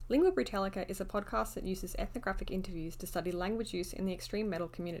Lingua Brütallica is a podcast that uses ethnographic interviews to study language use in the extreme metal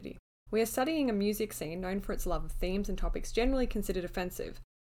community. We are studying a music scene known for its love of themes and topics generally considered offensive,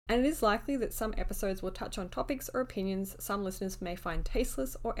 and it is likely that some episodes will touch on topics or opinions some listeners may find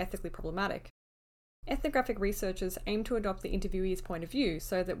tasteless or ethically problematic. Ethnographic researchers aim to adopt the interviewee's point of view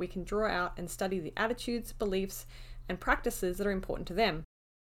so that we can draw out and study the attitudes, beliefs, and practices that are important to them.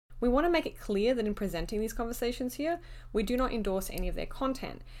 We want to make it clear that in presenting these conversations here, we do not endorse any of their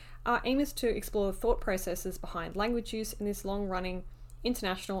content. Our aim is to explore the thought processes behind language use in this long-running,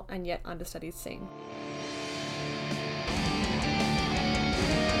 international, and yet understudied scene.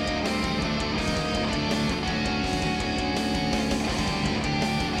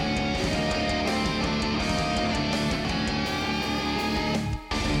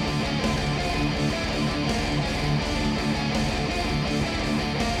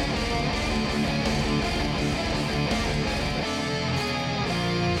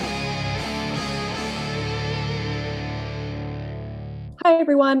 Hi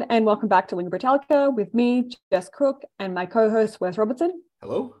everyone, and welcome back to Lingua Brütallica with me, Jess Crook, and my co-host, Wes Robertson.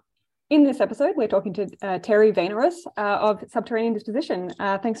 Hello. In this episode, we're talking to Terry Vainoras of Subterranean Disposition.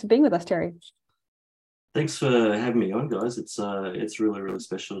 Thanks for being with us, Terry. Thanks for having me on, guys. It's really, really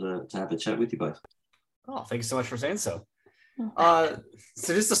special to have a chat with you both. Oh, thank you so much for saying so. So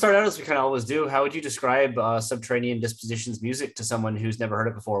just to start out, as we kind of always do, how would you describe Subterranean Disposition's music to someone who's never heard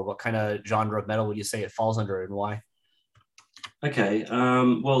it before? What kind of genre of metal would you say it falls under, and why? Okay.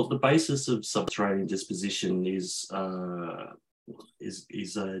 Well, the basis of Subterranean Disposition is a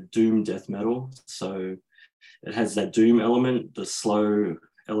doom death metal. So it has that doom element, the slow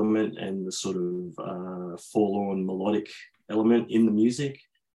element, and the sort of forlorn melodic element in the music.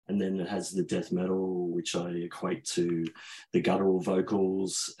 And then it has the death metal, which I equate to the guttural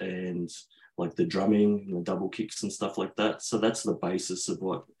vocals and like the drumming and the double kicks and stuff like that. So that's the basis of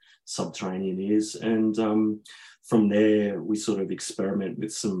what Subterranean is. And from there, we sort of experiment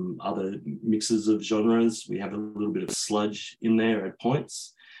with some other mixes of genres. We have a little bit of sludge in there at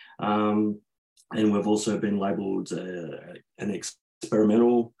points. And we've also been labelled an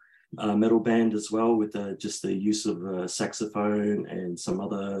experimental metal band as well, with just the use of saxophone and some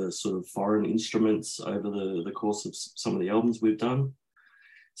other sort of foreign instruments over the course of some of the albums we've done.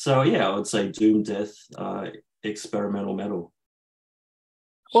 So yeah, I would say doom death, experimental metal.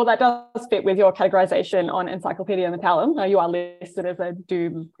 Well, that does fit with your categorization on Encyclopedia Metallum. You are listed as a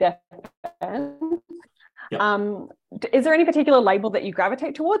doom death band. Yep. Is there any particular label that you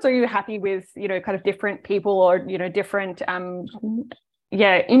gravitate towards? Or are you happy with, kind of different people or, different,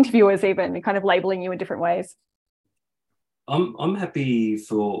 interviewers even kind of labeling you in different ways? I'm happy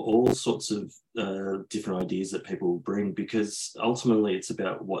for all sorts of different ideas that people bring, because ultimately it's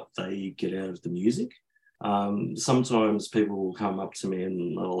about what they get out of the music. Sometimes people will come up to me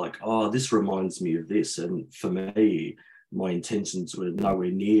and they're like, oh, this reminds me of this. And for me, my intentions were nowhere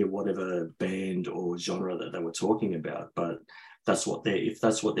near whatever band or genre that they were talking about. But if that's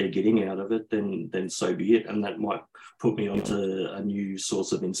what they're getting out of it, then so be it. And that might put me onto a new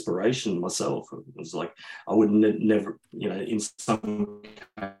source of inspiration myself. It was like, I would never, in some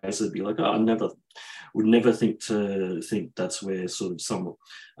cases be like, oh, I would never think that's where sort of some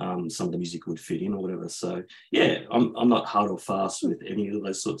of the music would fit in or whatever. So yeah, I'm not hard or fast with any of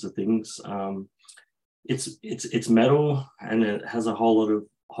those sorts of things. It's metal, and it has a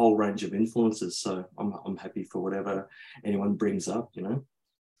whole range of influences. So I'm happy for whatever anyone brings up,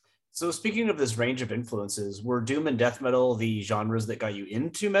 So speaking of this range of influences, were doom and death metal the genres that got you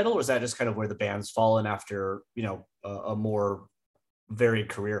into metal, or is that just kind of where the band's fallen after, a more varied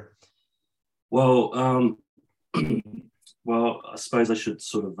career? Well, I suppose I should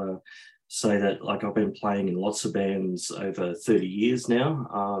sort of say that, like, I've been playing in lots of bands over 30 years now.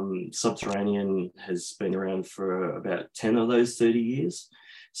 Subterranean has been around for about 10 of those 30 years.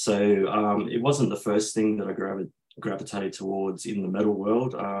 So it wasn't the first thing that I gravitated towards in the metal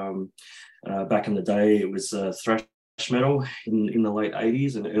world. Back in the day, it was thrash metal in the late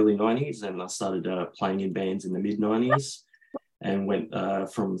 80s and early 90s, and I started playing in bands in the mid 90s. And went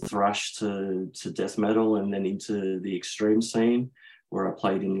from thrash to death metal, and then into the extreme scene, where I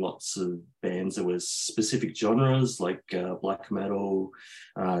played in lots of bands that were specific genres like black metal,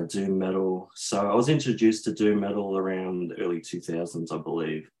 doom metal. So I was introduced to doom metal around the early 2000s, I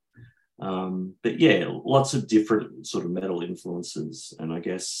believe. But yeah, lots of different sort of metal influences. And I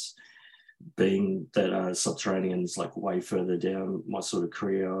guess being that Subterranean's like way further down my sort of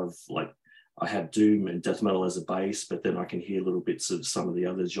career, of like, I have doom and death metal as a base, but then I can hear little bits of some of the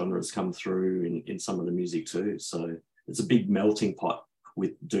other genres come through in some of the music too. So it's a big melting pot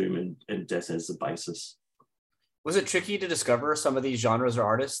with doom and death as the basis. Was it tricky to discover some of these genres or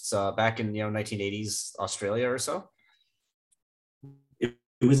artists back in 1980s Australia or so?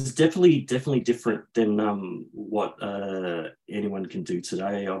 It was definitely different than what anyone can do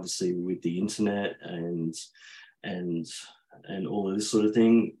today. Obviously, with the internet and and all of this sort of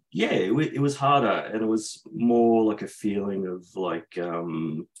thing. Yeah, it was harder, and it was more like a feeling of like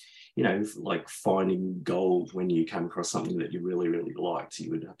like finding gold when you come across something that you really liked.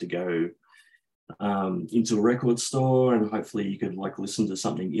 You would have to go into a record store, and hopefully you could like listen to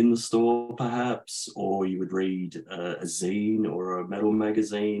something in the store perhaps, or you would read a zine or a metal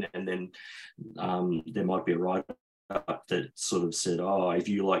magazine, and then there might be a write up that sort of said, oh, if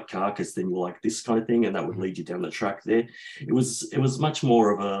you like Carcass, then you like this kind of thing, and that would lead you down the track there. It was much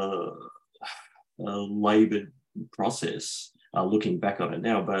more of a labored process looking back on it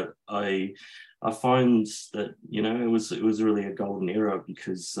now, but I find that it was really a golden era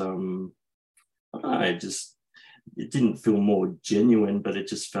because I don't know, it didn't feel more genuine, but it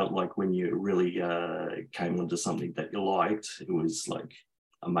just felt like when you really came onto something that you liked, it was like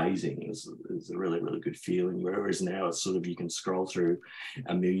amazing. It was a really good feeling. Whereas now it's sort of, you can scroll through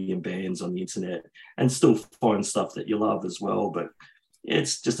a million bands on the internet and still find stuff that you love as well. But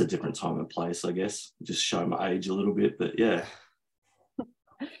it's just a different time and place, I guess. Just show my age a little bit, but yeah.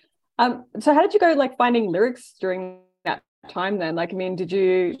 So how did you go like finding lyrics during that time then? Like, I mean, did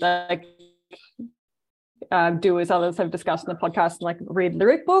you like do as others have discussed in the podcast and like read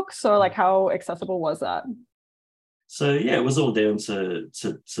lyric books, or like how accessible was that? So yeah, it was all down to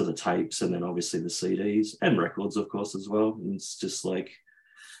the tapes, and then obviously the CDs and records, of course, as well. And it's just like,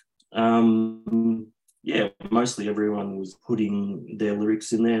 yeah, mostly everyone was putting their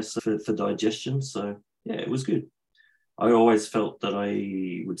lyrics in there for digestion. So yeah, it was good. I always felt that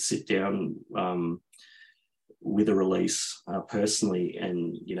I would sit down with a release personally,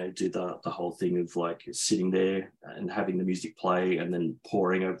 and do the whole thing of like sitting there and having the music play, and then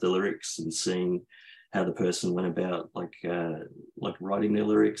poring over the lyrics and seeing how the person went about like writing their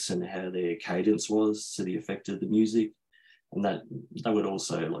lyrics and how their cadence was to the effect of the music. And that would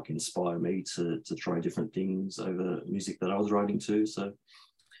also like inspire me to try different things over music that I was writing too. So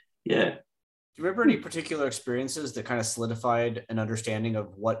yeah. Do you remember any particular experiences that kind of solidified an understanding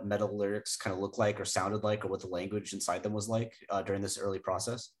of what metal lyrics kind of looked like or sounded like, or what the language inside them was like during this early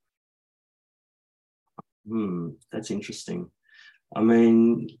process? That's interesting. I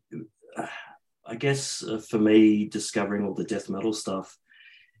mean, I guess for me, discovering all the death metal stuff,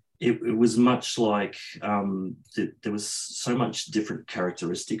 it was much like there was so much different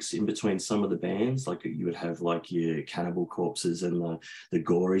characteristics in between some of the bands. Like you would have like your Cannibal Corpses and the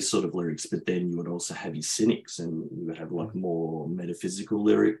gory sort of lyrics, but then you would also have your Cynics, and you would have like more metaphysical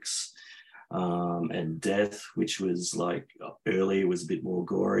lyrics, and Death, which was like early was a bit more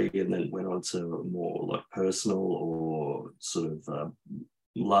gory, and then went on to more like personal or sort of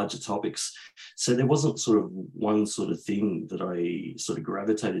larger topics. So there wasn't sort of one sort of thing that I sort of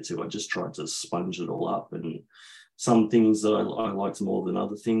gravitated to. I just tried to sponge it all up, and some things that I liked more than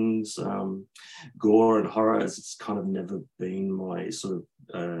other things. Gore and horror, as it's kind of never been my sort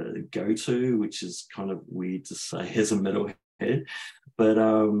of go-to, which is kind of weird to say as a metalhead, but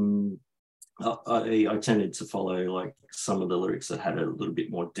I tended to follow like some of the lyrics that had a little bit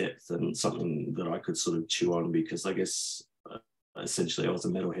more depth and something that I could sort of chew on, because I guess essentially I was a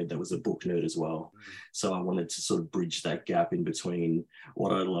metalhead that was a book nerd as well. So I wanted to sort of bridge that gap in between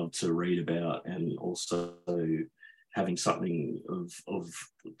what I love to read about and also having something of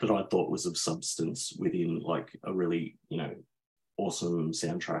that I thought was of substance within like a really, awesome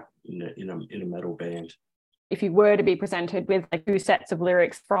soundtrack in a metal band. If you were to be presented with like two sets of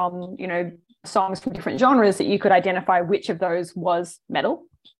lyrics from, songs from different genres, that you could identify which of those was metal?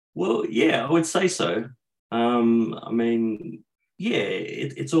 Well, yeah, I would say so. I mean, yeah,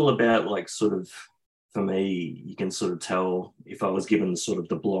 it's all about like sort of, for me, you can sort of tell if I was given sort of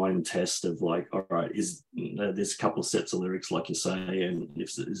the blind test of like, all right, there's a couple of sets of lyrics like you say, and if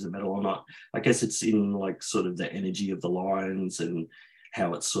is it metal or not. I guess it's in like sort of the energy of the lines and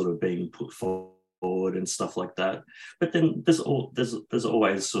how it's sort of being put forward and stuff like that. But then there's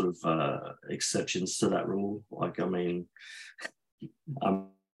always sort of exceptions to that rule. Like, I mean,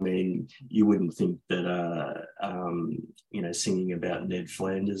 you wouldn't think that, singing about Ned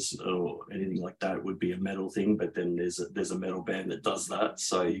Flanders or anything like that would be a metal thing, but then there's a metal band that does that,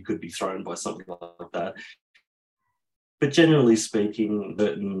 so you could be thrown by something like that. But generally speaking,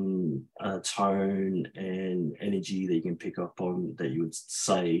 certain tone and energy that you can pick up on that you would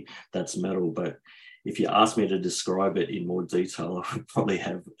say that's metal. But if you ask me to describe it in more detail, I would probably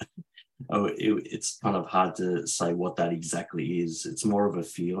have... it's kind of hard to say what that exactly is. It's more of a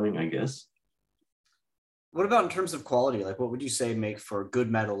feeling, I guess. What about in terms of quality? Like, what would you say make for good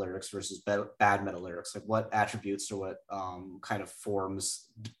metal lyrics versus bad metal lyrics? Like, what attributes or what kind of forms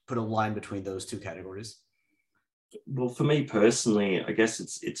put a line between those two categories? Well, for me personally, I guess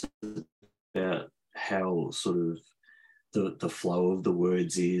it's about how sort of the flow of the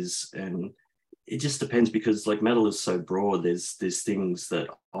words is, and it just depends because like metal is so broad. There's things that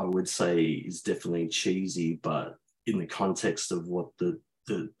I would say is definitely cheesy, but in the context of what the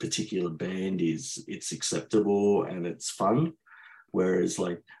particular band is, it's acceptable and it's fun. Whereas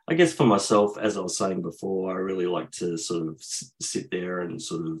like, I guess for myself, as I was saying before, I really like to sort of sit there and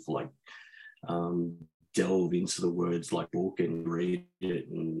sort of like delve into the words like book and read it,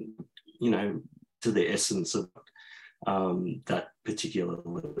 and to the essence of that particular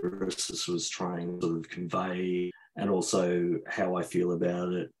lyricist was trying to sort of convey, and also how I feel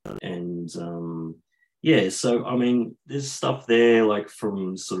about it. And yeah, so I mean, there's stuff there like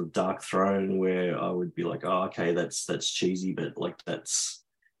from sort of Dark Throne where I would be like, oh, okay, that's cheesy, but like that's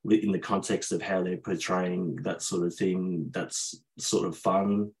in the context of how they're portraying that sort of thing, that's sort of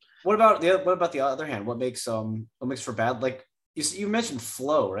fun. What about the other hand? What makes for bad? Like you mentioned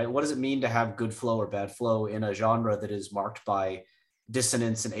flow, right? What does it mean to have good flow or bad flow in a genre that is marked by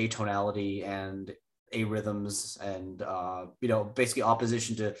dissonance and atonality and arrhythms and basically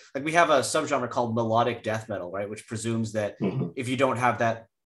opposition to, like, we have a subgenre called melodic death metal, right? Which presumes that if you don't have that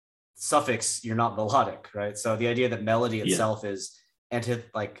suffix, you're not melodic, right? So the idea that melody itself is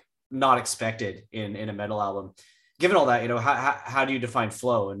not expected in a metal album. Given all that, how do you define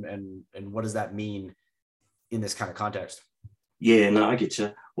flow and what does that mean in this kind of context? Yeah, no, I get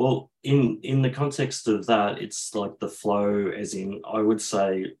you. Well, in the context of that, it's like the flow, as in, I would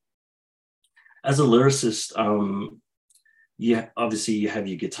say, as a lyricist, obviously you have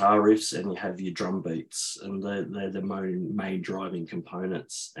your guitar riffs and you have your drum beats, and they're the main driving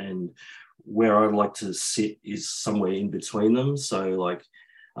components. And where I like to sit is somewhere in between them. So like,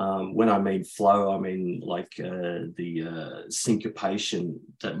 when I mean flow, I mean like the syncopation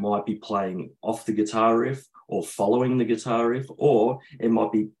that might be playing off the guitar riff or following the guitar riff, or it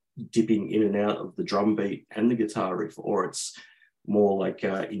might be dipping in and out of the drum beat and the guitar riff, or it's more like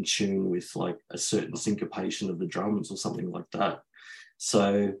in tune with like a certain syncopation of the drums or something like that.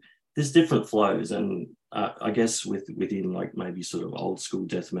 So there's different flows, and I guess within like maybe sort of old school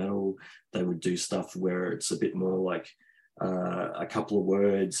death metal, they would do stuff where it's a bit more like a couple of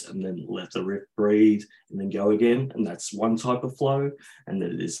words and then let the riff breathe and then go again, and that's one type of flow. And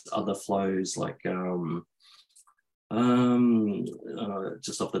then there's other flows like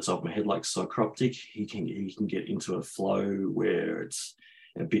just off the top of my head, like Psychroptic, he can get into a flow where it's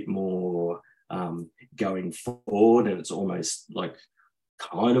a bit more going forward, and it's almost like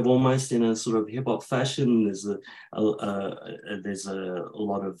kind of almost in a sort of hip hop fashion. There's a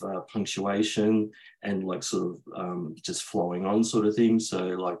lot of punctuation and like sort of just flowing on sort of thing. So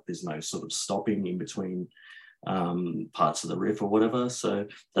like there's no sort of stopping in between parts of the riff or whatever. So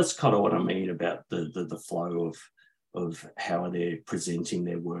that's kind of what I mean about the flow of how they're presenting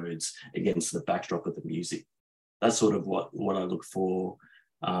their words against the backdrop of the music. That's sort of what I look for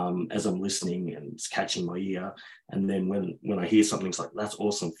as I'm listening, and it's catching my ear. And then when I hear something, it's like, that's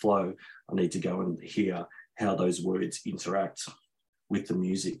awesome flow, I need to go and hear how those words interact with the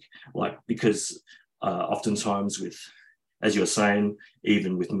music. Like, because oftentimes with, as you're saying,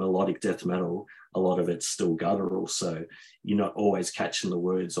 even with melodic death metal, a lot of it's still guttural, so you're not always catching the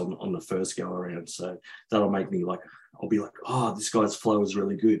words on the first go around. So that'll make me like, I'll be like, oh, this guy's flow is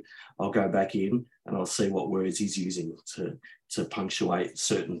really good. I'll go back in and I'll see what words he's using to punctuate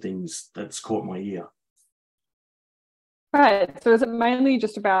certain things that's caught my ear. Right. So is it mainly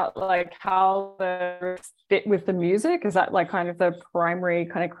just about like how the lyrics fit with the music? Is that like kind of the primary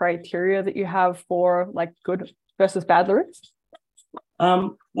kind of criteria that you have for like good versus bad lyrics?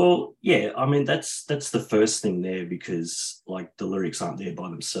 Well, yeah, I mean, that's the first thing there, because like the lyrics aren't there by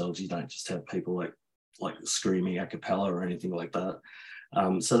themselves. You don't just have people like screaming a cappella or anything like that.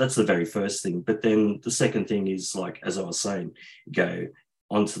 So that's the very first thing. But then the second thing is, like, as I was saying, go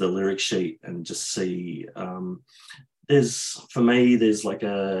onto the lyric sheet and just see, there's like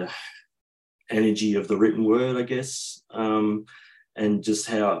a energy of the written word, I guess. And just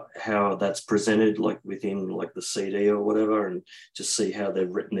how that's presented, like within like the CD or whatever, and just see how they've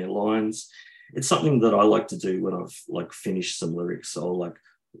written their lines. It's something that I like to do when I've like finished some lyrics. I'll like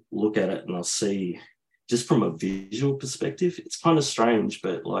look at it and I'll see just from a visual perspective. It's kind of strange,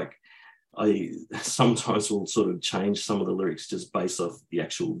 but like I sometimes will sort of change some of the lyrics just based off the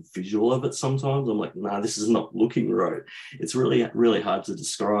actual visual of it. Sometimes I'm like, nah, this is not looking right. It's really, really hard to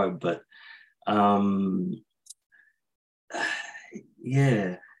describe, but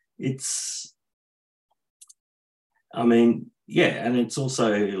yeah, it's I mean, yeah, and it's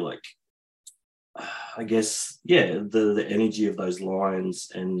also like, I guess, yeah, the energy of those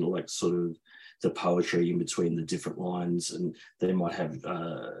lines and like sort of the poetry in between the different lines, and they might have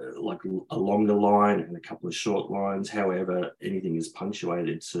like a longer line and a couple of short lines. However, anything is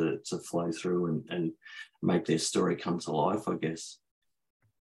punctuated to flow through and make their story come to life, I guess.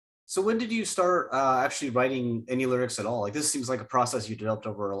 So when did you start actually writing any lyrics at all? Like this seems like a process you developed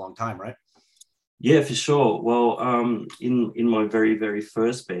over a long time, right? Yeah, for sure. Well, in my very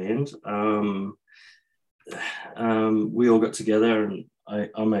first band, we all got together, and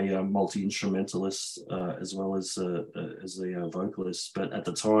I'm a multi-instrumentalist as well as a vocalist. But at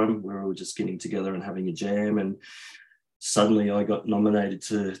the time, we were all just getting together and having a jam, and suddenly I got nominated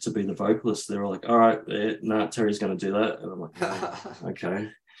to be the vocalist. They were like, "All right, nah, Terry's going to do that," and I'm like, oh, "Okay."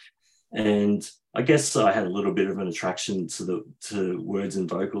 And I guess I had a little bit of an attraction to words and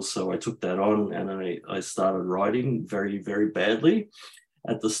vocals, so I took that on, and I started writing very badly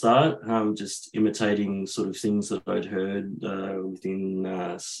at the start, just imitating sort of things that I'd heard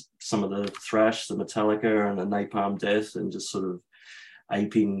within some of the thrash, the Metallica and the Napalm Death, and just sort of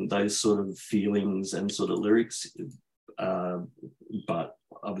aping those sort of feelings and sort of lyrics. But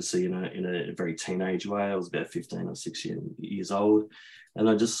obviously in a very teenage way. I was about 15 or 16 years old. And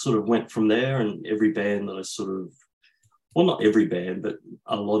I just sort of went from there, and every band that I sort of, well, not every band, but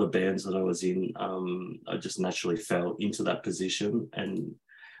a lot of bands that I was in, I just naturally fell into that position. And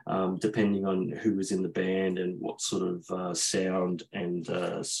depending on who was in the band and what sort of sound and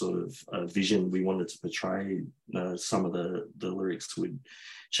sort of vision we wanted to portray, some of the lyrics would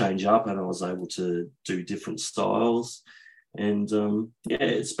change up, and I was able to do different styles. And yeah,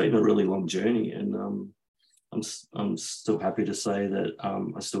 it's been a really long journey, and I'm still happy to say that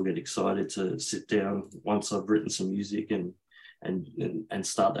I still get excited to sit down once I've written some music and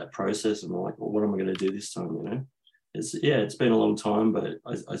start that process. And I'm like, well, what am I going to do this time? You know, it's been a long time, but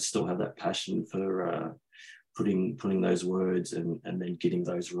I still have that passion for putting those words and then getting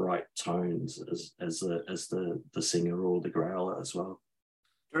those right tones as the singer or the growler as well.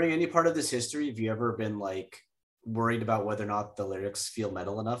 During any part of this history, have you ever been like worried about whether or not the lyrics feel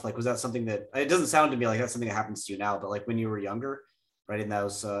metal enough? Like, was that something that, it doesn't sound to me like that's something that happens to you now, but like when you were younger, writing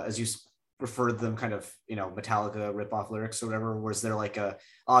those, as you refer to them, kind of, you know, Metallica ripoff lyrics or whatever, was there like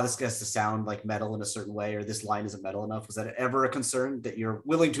this has to sound like metal in a certain way, or this line isn't metal enough? Was that ever a concern that you're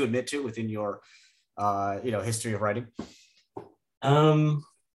willing to admit to within your, history of writing?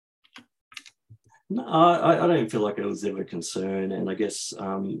 No, I don't feel like it was ever a concern, and I guess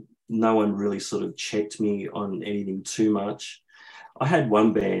no one really sort of checked me on anything too much. I had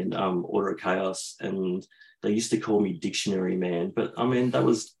one band, Order of Chaos, and they used to call me Dictionary Man, but I mean, that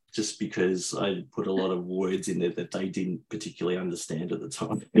was just because I put a lot of words in there that they didn't particularly understand at the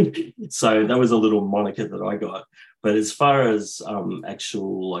time. So that was a little moniker that I got. But as far as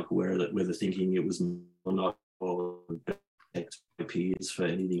actual, like whether thinking it was or not, or peers for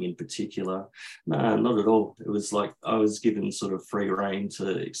anything in particular, no, not at all. It was like I was given sort of free rein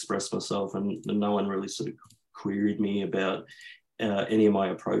to express myself, and no one really sort of queried me about any of my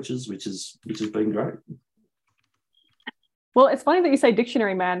approaches, which has been great. Well, it's funny that you say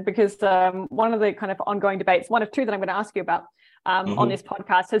Dictionary Man, because one of the kind of ongoing debates, one of two that I'm going to ask you about on this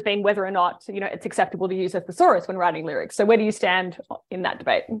podcast, has been whether or not, you know, it's acceptable to use a thesaurus when writing lyrics. So where do you stand in that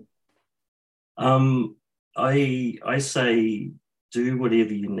debate? I say do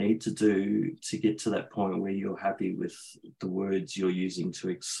whatever you need to do to get to that point where you're happy with the words you're using to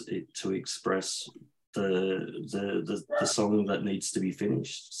express the song that needs to be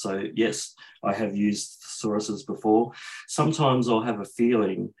finished. So yes, I have used thesauruses before. Sometimes I'll have a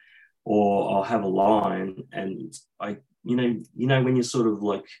feeling, or I'll have a line, and you know when you're sort of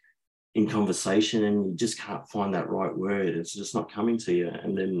like in conversation and you just can't find that right word, it's just not coming to you,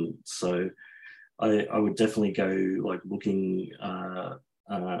 and then so I would definitely go like looking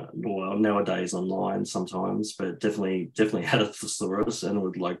well, nowadays online sometimes, but definitely had a thesaurus, and I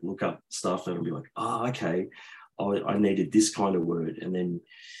would like look up stuff and I'd be like, oh, okay, I needed this kind of word, and then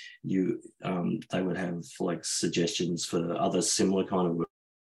they would have like suggestions for other similar kind of words,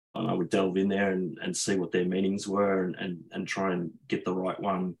 and I would delve in there and see what their meanings were and try and get the right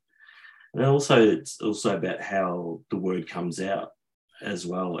one. And also it's also about how the word comes out, as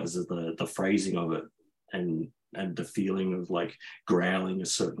well as the phrasing of it, and the feeling of like growling a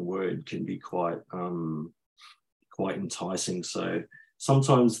certain word can be quite enticing. So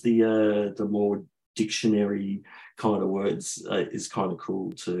sometimes the more dictionary kind of words is kind of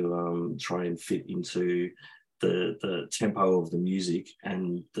cool to try and fit into the tempo of the music,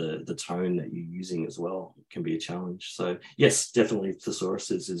 and the tone that you're using as well can be a challenge. So yes, definitely thesaurus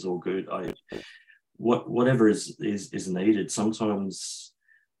is all good. whatever is needed. Sometimes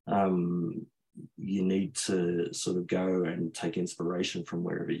you need to sort of go and take inspiration from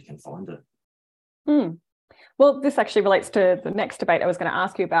wherever you can find it. Well, this actually relates to the next debate I was going to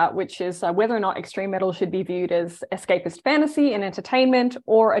ask you about, which is whether or not extreme metal should be viewed as escapist fantasy and entertainment,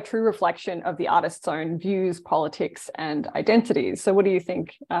 or a true reflection of the artist's own views, politics, and identities. So what do you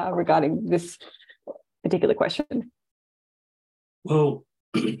think regarding this particular question? Well,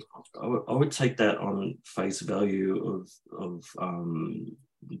 I would take that on face value of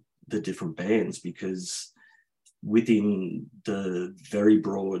the different bands, because within the very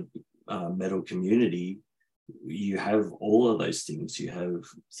broad metal community, you have all of those things. You have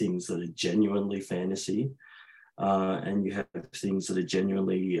things that are genuinely fantasy, and you have things that are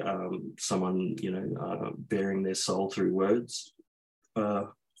genuinely someone, bearing their soul through words.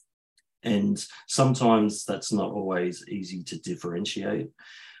 And sometimes that's not always easy to differentiate.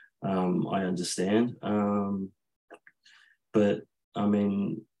 I understand. But I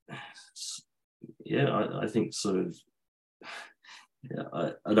mean, yeah, I think sort of,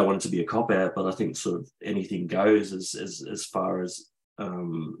 I don't want it to be a cop-out, but I think sort of anything goes as far as,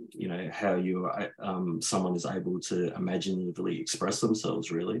 how someone is able to imaginatively express themselves,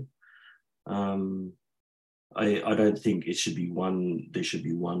 really. I don't think there should be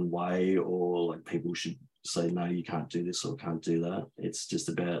one way, or like people should say, no, you can't do this or can't do that. It's just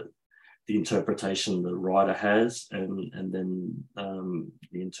about the interpretation the writer has, and then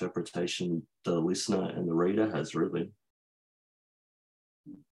the interpretation the listener and the reader has, really.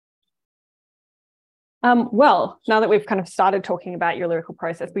 Well, now that we've kind of started talking about your lyrical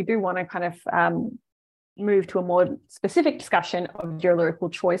process, we do want to kind of move to a more specific discussion of your lyrical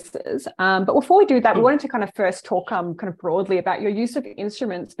choices. But before we do that, we wanted to kind of first talk kind of broadly about your use of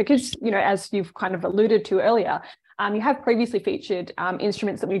instruments, because, as you've kind of alluded to earlier, you have previously featured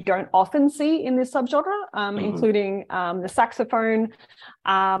instruments that we don't often see in this subgenre, including the saxophone,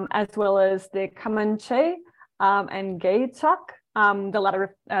 as well as the kamanche and gaitak. The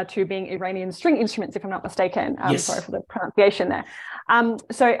latter two being Iranian string instruments, if I'm not mistaken. Yes. Sorry for the pronunciation there.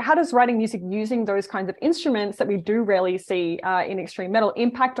 So how does writing music using those kinds of instruments that we do rarely see in extreme metal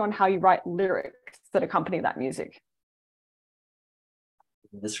impact on how you write lyrics that accompany that music?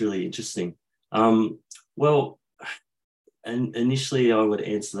 That's really interesting. Well, and initially I would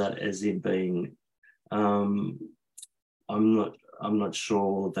answer that as in being, I'm not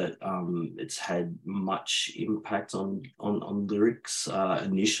sure that it's had much impact on lyrics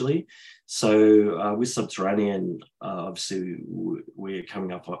initially. So with Subterranean, obviously we're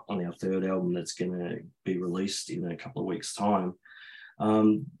coming up on our third album that's going to be released in a couple of weeks' time.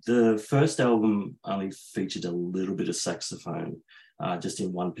 The first album only featured a little bit of saxophone, just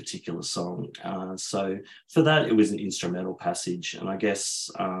in one particular song. So for that, it was an instrumental passage. And I guess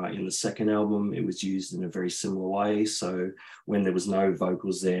in the second album, it was used in a very similar way. So when there was no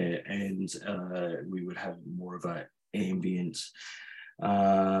vocals there, and we would have more of an ambient,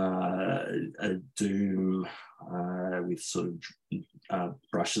 a doom with sort of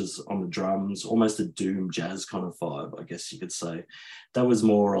brushes on the drums, almost a doom jazz kind of vibe, I guess you could say. That was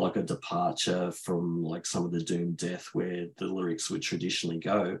more like a departure from like some of the doom death where the lyrics would traditionally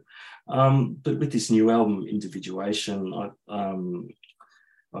go. But with this new album, Individuation,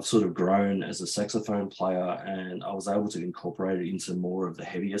 I've sort of grown as a saxophone player, and I was able to incorporate it into more of the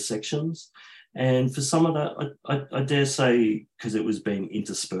heavier sections. And for some of that, I dare say, because it was being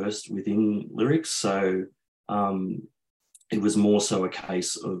interspersed within lyrics, so it was more so a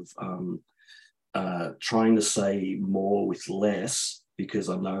case of trying to say more with less, because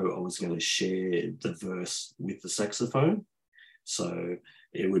I know I was going to share the verse with the saxophone. So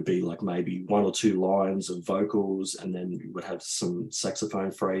it would be like maybe one or two lines of vocals, and then we would have some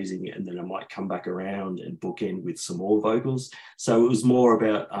saxophone phrasing, and then I might come back around and bookend with some more vocals. So it was more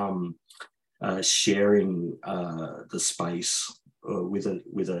about sharing the space with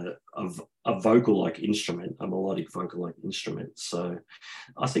a vocal-like instrument, a melodic vocal-like instrument. So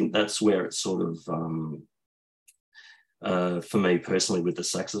I think that's where it's sort of, for me personally, with the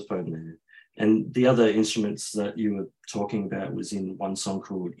saxophone there. And the other instruments that you were talking about was in one song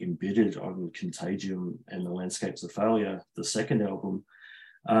called Embittered on Contagium and the Landscapes of Failure, the second album.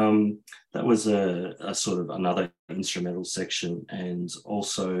 That was a sort of another instrumental section, and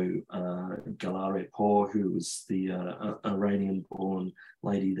also Galare Por, who was the Iranian-born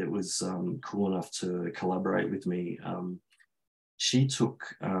lady that was cool enough to collaborate with me. She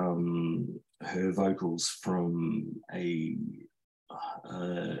took her vocals from an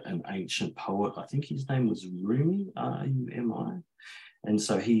ancient poet. I think his name was Rumi, R-U-M-I. And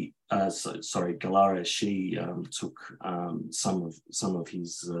so Galara, she took some of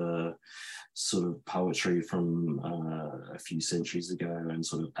his sort of poetry from a few centuries ago and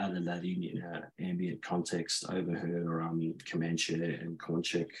sort of added that in an ambient context over her Comanche and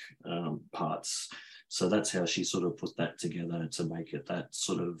Conchec parts. So that's how she sort of put that together to make it that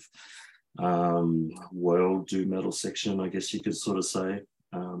sort of world doom metal section, I guess you could sort of say.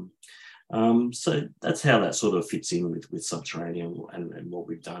 So that's how that sort of fits in with Subterranean and what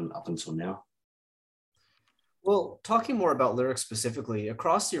we've done up until now. Well, talking more about lyrics specifically,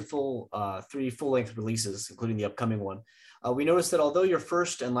 across your three full-length releases, including the upcoming one, we noticed that although your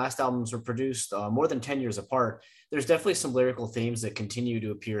first and last albums were produced more than 10 years apart, there's definitely some lyrical themes that continue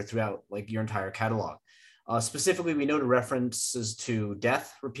to appear throughout like your entire catalog. Specifically, we noted references to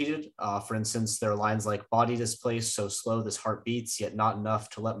death repeated. For instance, there are lines like "body displaced, so slow this heart beats, yet not enough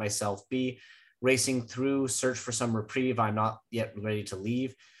to let myself be. Racing through, search for some reprieve, I'm not yet ready to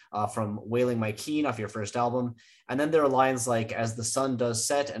leave." From "Wailing My Keen" off your first album. And then there are lines like "As the sun does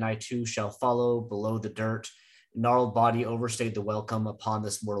set, and I too shall follow below the dirt. Gnarled body overstayed the welcome upon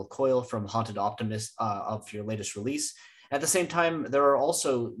this mortal coil" from "Haunted Optimist" of your latest release. At the same time, there are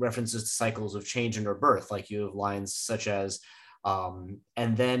also references to cycles of change and rebirth, like you have lines such as, "And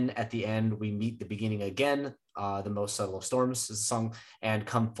then at the end, we meet the beginning again, the most subtle of storms" is the song, and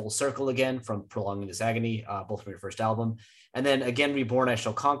 "Come full circle again" from "Prolonging This Agony," both from your first album. And then "Again Reborn, I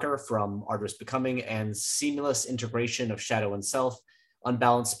Shall Conquer" from "Arduous Becoming," and "Seamless Integration of Shadow and Self,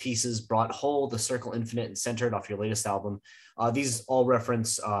 Unbalanced Pieces Brought Whole, the Circle Infinite and Centered" off your latest album. These all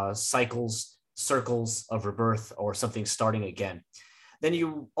reference cycles, circles of rebirth, or something starting again. Then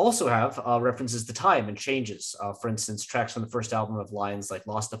you also have references to time and changes. For instance, tracks from the first album have lines like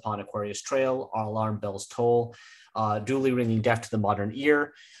 "Lost Upon Aquarius Trail," "Alarm Bells Toll," "Duly Ringing Deaf to the Modern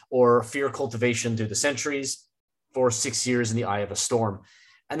Ear," or "Fear Cultivation Through the Centuries," or "6 Years in the Eye of a Storm."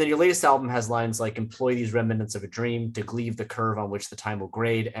 And then your latest album has lines like "Employ these remnants of a dream to cleave the curve on which the time will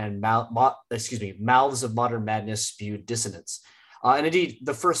grade," and "Mouths of modern madness spewed dissonance." And indeed,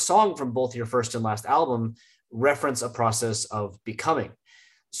 the first song from both your first and last album reference a process of becoming.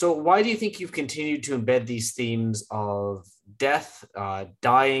 So why do you think you've continued to embed these themes of death,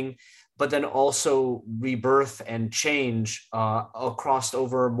 dying, but then also rebirth and change across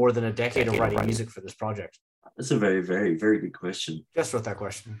over more than a decade of writing music for this project? That's a very, very, very good question. Just wrote that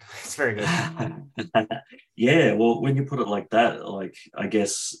question. It's very good. Yeah, well, when you put it like that, like, I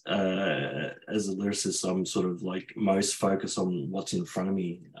guess as a lyricist, I'm sort of like most focused on what's in front of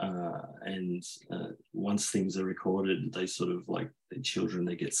me. And once things are recorded, they sort of like the children,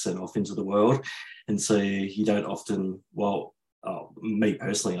 they get sent off into the world. And so you don't often, well, me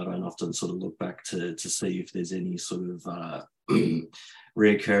personally, I don't often sort of look back to see if there's any sort of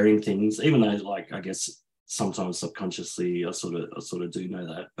reoccurring things, even though, like, I guess sometimes subconsciously I sort of do know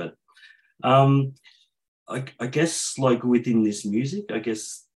that. But I guess like within this music, I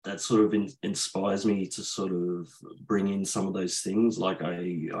guess that sort of inspires me to sort of bring in some of those things. Like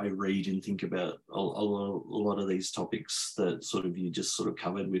I read and think about a lot of these topics that sort of you just sort of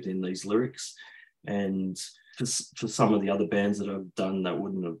covered within these lyrics. And for some of the other bands that I've done, that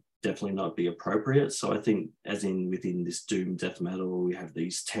wouldn't have definitely not be appropriate. So I think as in within this doom death metal, we have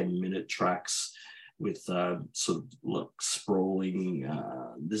these 10-minute tracks with sort of like sprawling,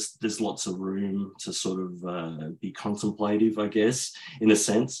 there's lots of room to sort of be contemplative, I guess, in a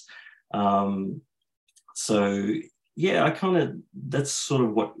sense. So yeah, that's sort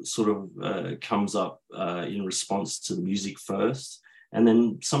of what sort of comes up in response to the music first. And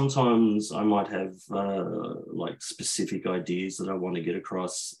then sometimes I might have like specific ideas that I want to get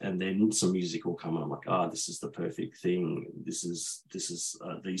across, and then some music will come and I'm like, this is the perfect thing. This is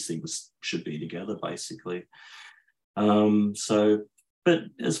these things should be together, basically. So, but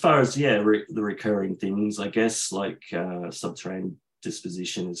as far as the recurring things, I guess like Subterranean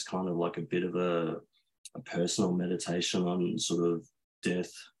Disposition is kind of like a bit of a personal meditation on sort of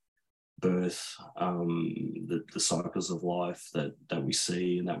death, birth, the cycles of life that we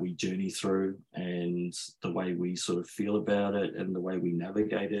see and that we journey through, and the way we sort of feel about it and the way we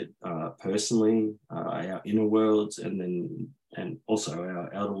navigate it personally, our inner worlds, and also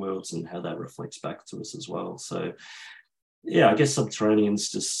our outer worlds, and how that reflects back to us as well. So yeah, I guess Subterranean's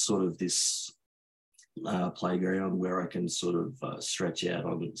just sort of this playground where I can sort of stretch out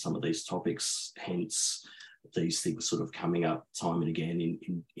on some of these topics, hence these things sort of coming up time and again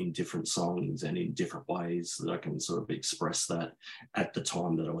in different songs and in different ways that I can sort of express that at the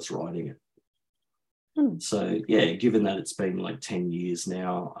time that I was writing it. So yeah, given that it's been like 10 years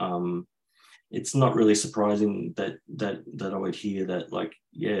now, it's not really surprising that I would hear that, like,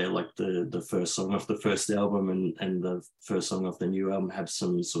 yeah, like the first song off the first album and the first song off the new album have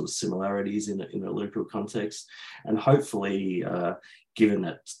some sort of similarities in a lyrical context. And hopefully, given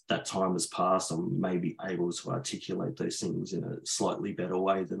that time has passed, I'm maybe able to articulate those things in a slightly better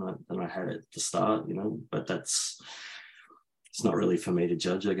way than I had at the start, you know. But it's not really for me to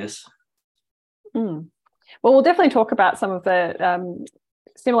judge, I guess. Well, we'll definitely talk about some of the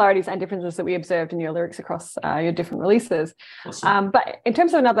similarities and differences that we observed in your lyrics across your different releases. Awesome. But in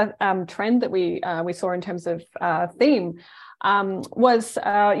terms of another trend that we saw in terms of theme, was,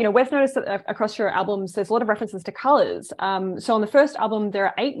 Wes noticed that across your albums, there's a lot of references to colors. So on the first album, there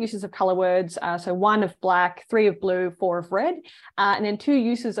are 8 uses of color words. So 1 of black, 3 of blue, 4 of red, and then 2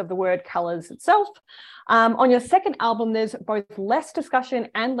 uses of the word colors itself. On your second album, there's both less discussion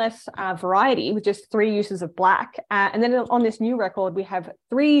and less variety, with just 3 uses of black. And then on this new record, we have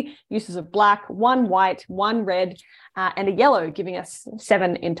 3 uses of black, 1 white, 1 red, and a yellow, giving us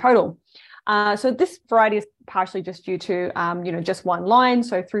 7 in total. So this variety is partially just due to, just one line,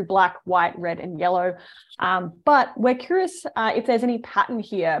 so through black, white, red, and yellow. But we're curious if there's any pattern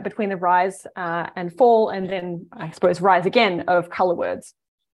here between the rise and fall, and then I suppose rise again of color words.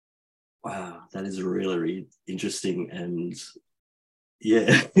 Wow, that is really, really interesting, and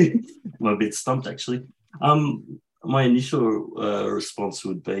yeah, I'm a bit stumped actually. My initial response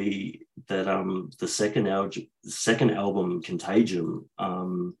would be that the second album, Contagion,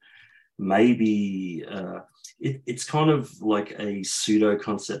 maybe it's kind of like a pseudo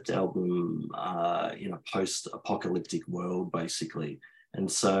concept album in a post-apocalyptic world, basically. And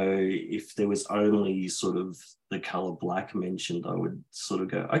so if there was only sort of the color black mentioned, I would sort of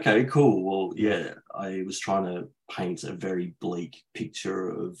go, okay, cool. Well, yeah, I was trying to paint a very bleak picture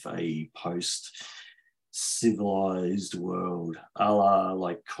of a post-civilized world, a la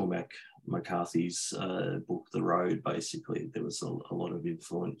like Cormac McCarthy's book, The Road, basically. There was a lot of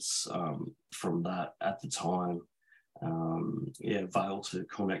influence from that at the time. Veil to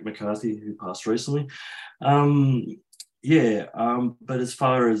Cormac McCarthy, who passed recently. But as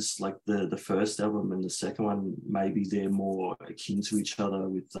far as like the first album and the second one, maybe they're more akin to each other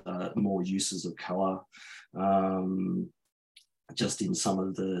with more uses of color, just in some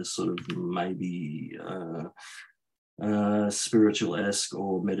of the sort of maybe spiritual-esque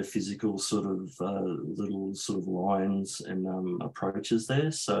or metaphysical sort of little sort of lines and approaches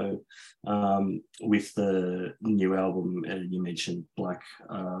there. So with the new album, you mentioned black,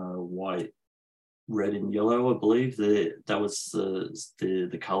 white, red and yellow, I believe that was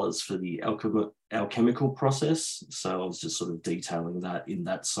the colors for the alchemical process. So I was just sort of detailing that in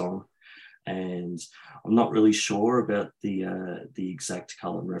that song, and I'm not really sure about the exact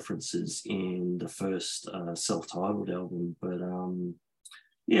color references in the first self-titled album, but I'm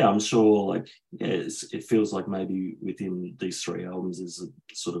sure, like, it feels like maybe within these 3 albums there's a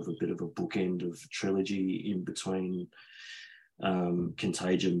sort of a bit of a bookend of trilogy in between.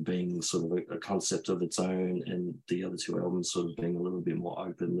 Contagion being sort of a concept of its own, and the other 2 albums sort of being a little bit more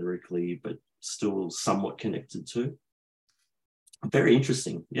open lyrically, but still somewhat connected to. Very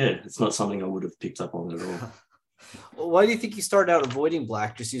interesting. Yeah, it's not something I would have picked up on at all. Well, why do you think you started out avoiding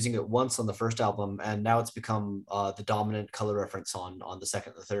black, just using it once on the first album, and now it's become the dominant color reference on the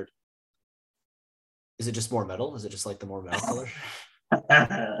second and the third? Is it just more metal? Is it just like the more metal color?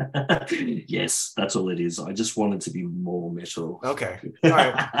 Yes, that's all it is. I just wanted to be more metal. Okay. All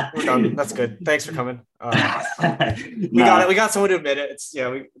right. We're done. That's good. Thanks for coming. We got someone to admit it. That's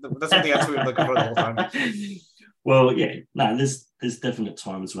what the answer we were looking for the whole time. Well, there's definite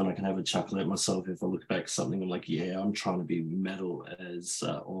times when I can have a chuckle at myself if I look back at something. I'm like, I'm trying to be metal as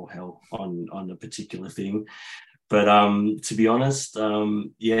all hell on a particular thing. But to be honest,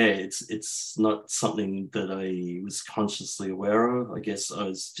 it's not something that I was consciously aware of. I guess I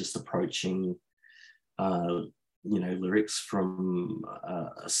was just approaching, lyrics from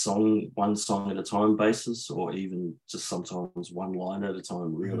one song at a time basis, or even just sometimes one line at a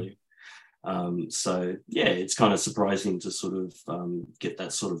time, really. It's kind of surprising to sort of get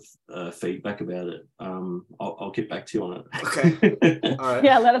that sort of feedback about it. I'll get back to you on it. Okay. All right.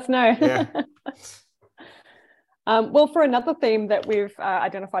 Yeah, let us know. Yeah. Well, for another theme that we've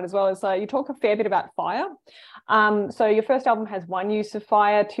identified as well is you talk a fair bit about fire. So your first album has 1 use of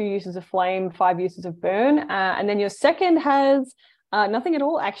fire, 2 uses of flame, 5 uses of burn, and then your second has nothing at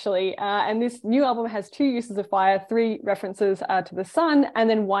all, actually. And this new album has 2 uses of fire, 3 references to the sun, and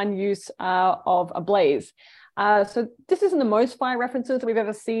then 1 use of a blaze. So this isn't the most fire references that we've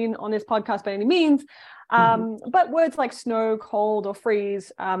ever seen on this podcast by any means, but words like snow, cold, or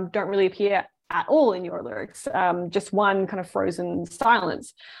freeze don't really appear at all in your lyrics, just one kind of frozen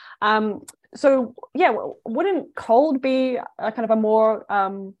silence. So yeah, wouldn't cold be a kind of a more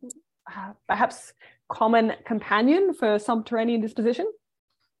perhaps common companion for subterranean disposition?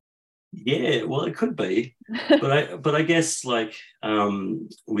 Yeah, well, it could be, but I guess like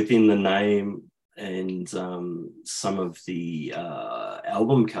within the name and some of the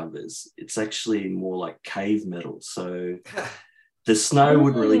album covers, it's actually more like cave metal. So the snow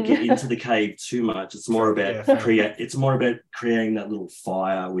wouldn't really get into the cave too much. It's more about creating that little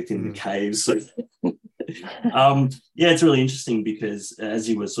fire within the cave. So yeah, it's really interesting because as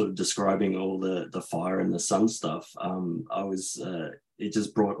you were sort of describing all the fire and the sun stuff, it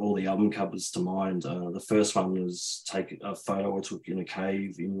just brought all the album covers to mind. The first one was a photo I took in a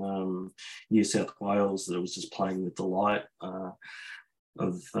cave in New South Wales that was just playing with the light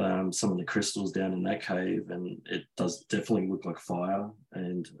of some of the crystals down in that cave, and it does definitely look like fire.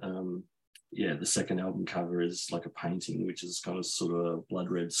 And yeah, the second album cover is like a painting, which is kind of sort of a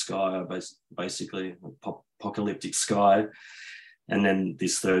blood red sky, basically apocalyptic sky. And then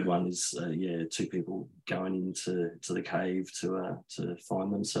this third one is two people going into the cave to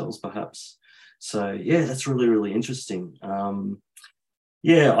find themselves, perhaps. So yeah, that's really, really interesting.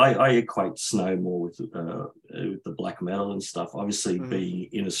 Yeah, I equate snow more with the black metal and stuff. Obviously, being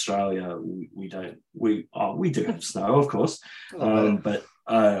in Australia, we do have snow, of course, but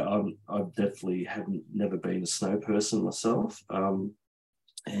I definitely never been a snow person myself.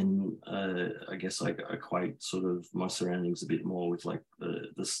 And I guess I equate sort of my surroundings a bit more with like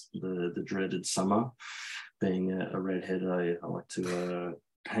the dreaded summer. Being a redhead, I like to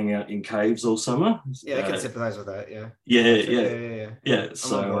hang out in caves all summer. Yeah, I can sympathize with that. Yeah.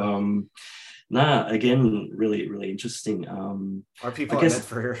 So again, really, really interesting. Our people are meant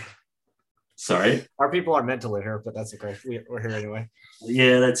for here. Sorry, our people are meant to live here, but that's okay. We're here anyway.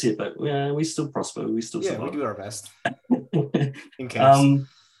 Yeah, that's it. But we still prosper. We still survive. We do our best. In case.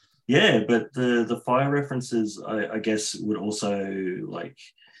 Yeah, but the fire references, I guess, would also like,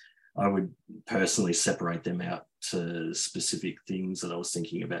 I would personally separate them out to specific things that I was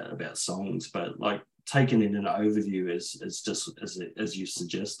thinking about songs. But like taken in an overview as you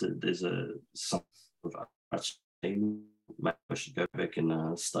suggested, there's a song of maybe I should go back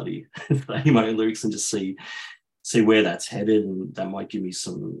and study my own lyrics and just see where that's headed, and that might give me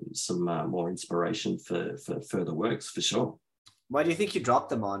some more inspiration for further works for sure. Why do you think you dropped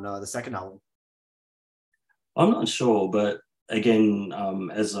them on the second album? I'm not sure, but again,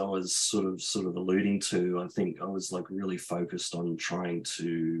 as I was sort of alluding to, I think I was like really focused on trying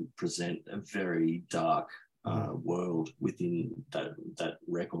to present a very dark world within that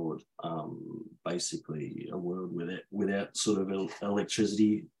record. Basically, a world without sort of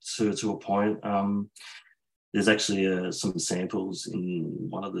electricity to a point. There's actually some samples in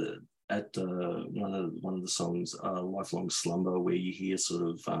one of the songs, Lifelong Slumber, where you hear sort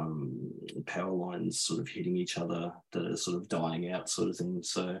of power lines sort of hitting each other that are sort of dying out sort of thing.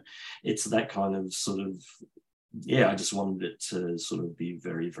 So it's that kind of sort of, I just wanted it to sort of be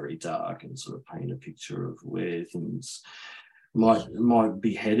very, very dark and sort of paint a picture of where things might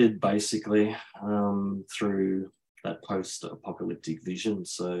be headed, basically, through that post-apocalyptic vision.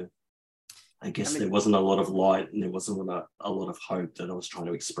 So I guess there wasn't a lot of light and there wasn't a lot of hope that I was trying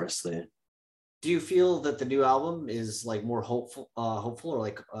to express there. Do you feel that the new album is like more hopeful, or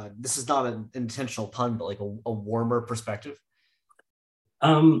like this is not an intentional pun, but like a warmer perspective?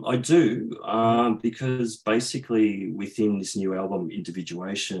 I do, because basically within this new album,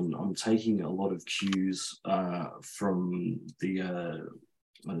 Individuation, I'm taking a lot of cues from the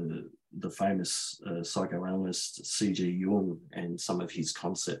famous psychoanalyst C.G. Jung and some of his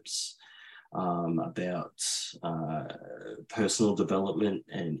concepts about personal development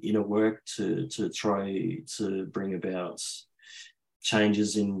and inner work to try to bring about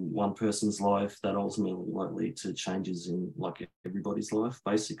changes in one person's life that ultimately might lead to changes in like everybody's life,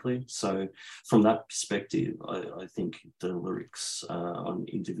 basically. So from that perspective, I think the lyrics on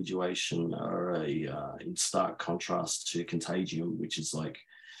Individuation are in stark contrast to Contagium, which is like,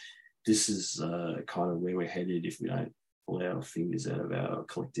 this is kind of where we're headed if we don't pull our fingers out of our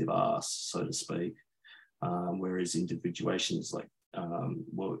collective arse, so to speak. Whereas Individuation is like,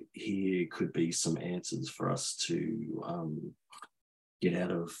 well, here could be some answers for us to get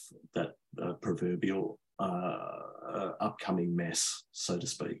out of that proverbial upcoming mess, so to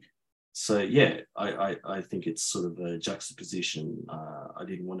speak. So yeah, I think it's sort of a juxtaposition. I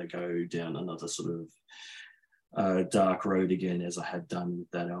didn't want to go down another sort of dark road again as I had done with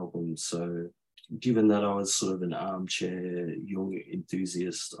that album. So given that I was sort of an armchair Jung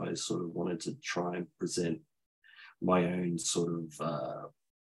enthusiast, I sort of wanted to try and present my own sort of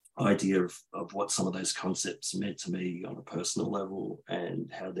idea of what some of those concepts meant to me on a personal level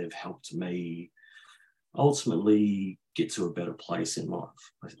and how they've helped me ultimately get to a better place in life,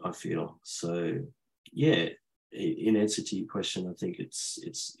 I feel. So, yeah, in answer to your question, I think it's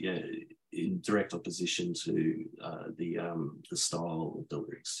in direct opposition to the style of the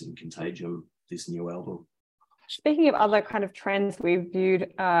lyrics in Contagium, this new album. Speaking of other kind of trends we've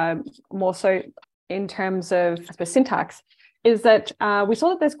viewed more so in terms of, I suppose, syntax, is that we saw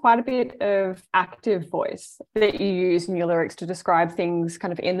that there's quite a bit of active voice that you use in your lyrics to describe things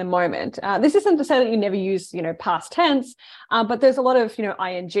kind of in the moment. This isn't to say that you never use, past tense, but there's a lot of,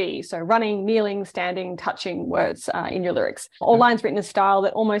 ing, so running, kneeling, standing, touching words in your lyrics. All lines written in a style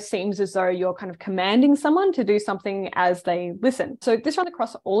that almost seems as though you're kind of commanding someone to do something as they listen. So this runs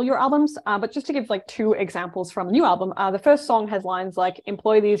across all your albums, but just to give like 2 examples from the new album, the first song has lines like,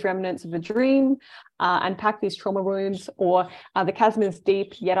 employ these remnants of a dream, unpack these trauma wounds, or the chasm is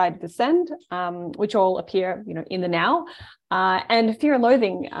deep, yet I descend, which all appear, in the now. And fear and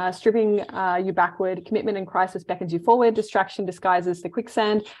loathing, stripping you backward, commitment and crisis beckons you forward, distraction disguises the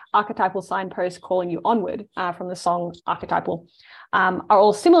quicksand, archetypal signpost calling you onward, from the song Archetypal, are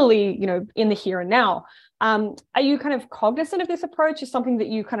all similarly, in the here and now. Are you kind of cognizant of this approach? Is something that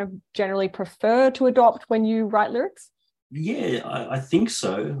you kind of generally prefer to adopt when you write lyrics? Yeah, I think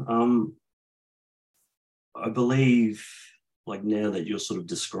so. I believe, like, now that you're sort of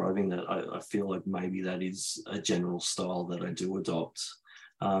describing that, I feel like maybe that is a general style that I do adopt.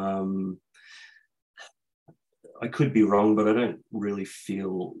 I could be wrong, but I don't really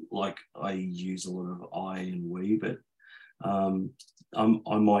feel like I use a lot of I and we, but I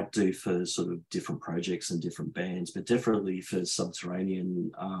might do for sort of different projects and different bands, but definitely for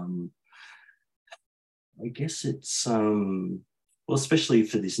Subterranean, I guess it's, well, especially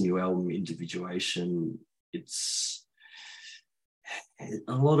for this new album, Individuation, it's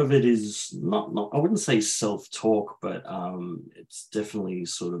a lot of it is not I wouldn't say self-talk, but it's definitely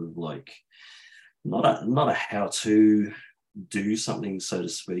sort of like not a how to do something, so to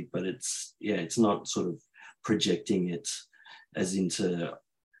speak, but it's not sort of projecting it as into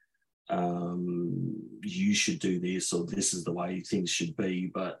you should do this or this is the way things should be,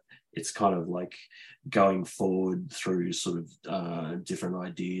 but it's kind of like going forward through sort of different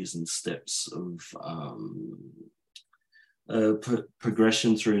ideas and steps of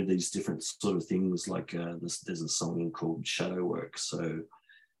progression through these different sort of things. Like there's a song called Shadow Work. So,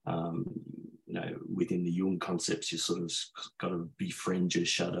 within the Jung concepts, you sort of got to befriend your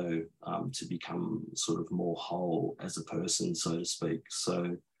shadow to become sort of more whole as a person, so to speak.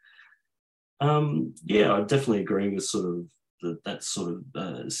 So, I definitely agree with sort of that sort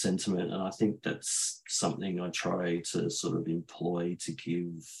of sentiment, and I think that's something I try to sort of employ to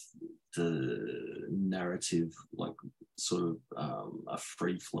give the narrative like sort of a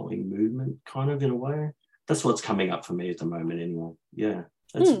free-flowing movement, kind of, in a way. That's what's coming up for me at the moment anyway. Yeah,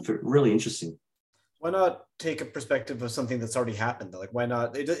 that's really interesting. Why not take a perspective of something that's already happened? Like, why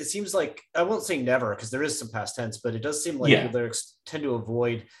not? It seems like, I won't say never, because there is some past tense, but it does seem like your lyrics tend to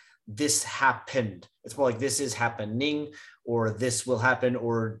avoid this happened. It's more like this is happening, or this will happen,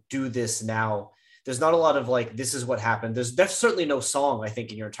 or do this now. There's not a lot of like, this is what happened. There's certainly no song, I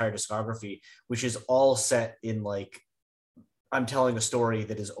think, in your entire discography, which is all set in like, I'm telling a story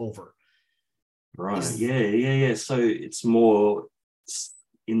that is over. Right. Yeah. So it's more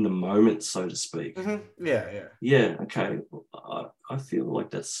in the moment, so to speak. Mm-hmm. Yeah. Yeah. Okay. I feel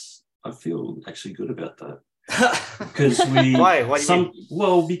like I feel actually good about that. Because why? What do you mean?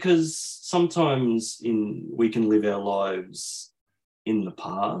 Well, because sometimes we can live our lives in the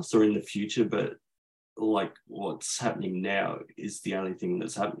past or in the future, but like what's happening now is the only thing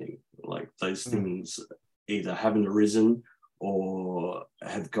that's happening. Like those things either haven't arisen or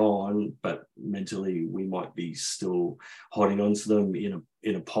have gone, but mentally we might be still holding on to them in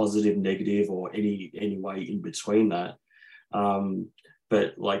a positive, negative, or any way in between that.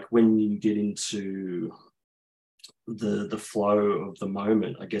 But like when you get into the flow of the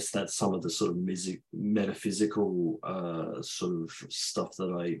moment, I guess that's some of the sort of metaphysical sort of stuff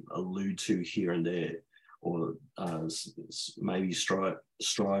that I allude to here and there, or maybe strive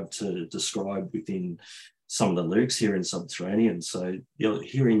to describe within some of the lyrics here in Subterranean. So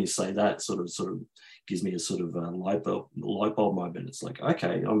hearing you say that sort of gives me a sort of a light bulb moment. It's like,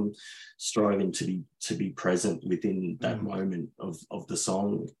 okay, I'm striving to be present within that moment of the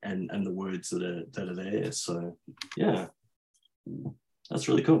song and the words that are there. So yeah, that's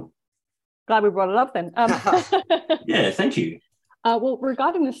really cool. Glad we brought it up then. Yeah, thank you. Well,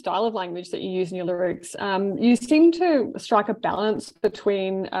 regarding the style of language that you use in your lyrics, you seem to strike a balance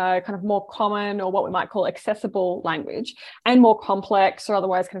between kind of more common, or what we might call accessible language, and more complex or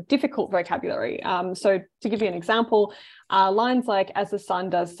otherwise kind of difficult vocabulary. So to give you an example, lines like "as the sun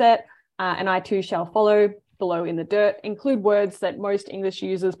does set" and "I too shall follow below in the dirt" include words that most English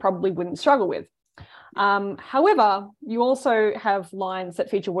users probably wouldn't struggle with. However, you also have lines that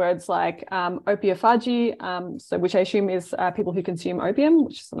feature words like opiophagy, so which I assume is people who consume opium,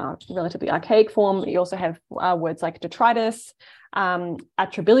 which is a relatively archaic form. You also have words like detritus,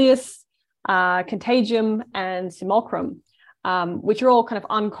 atrabilius, contagium, and simulacrum, which are all kind of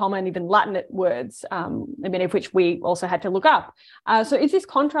uncommon, even Latin words, many of which we also had to look up. So is this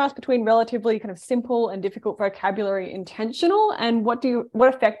contrast between relatively kind of simple and difficult vocabulary intentional? And what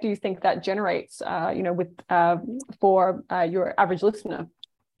effect do you think that generates, for your average listener?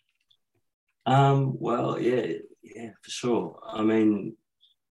 Well, yeah, for sure. I mean,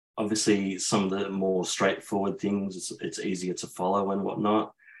 obviously some of the more straightforward things, it's easier to follow and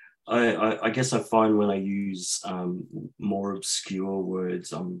whatnot. I guess I find when I use more obscure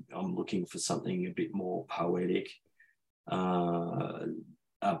words, I'm looking for something a bit more poetic, a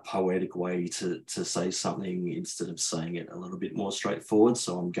poetic way to say something instead of saying it a little bit more straightforward.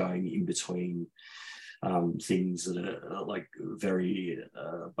 So I'm going in between things that are like very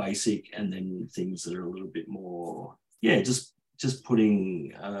basic, and then things that are a little bit more, just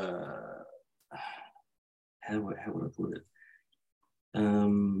putting how would I put it?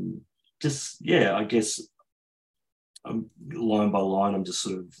 I guess line by line, I'm just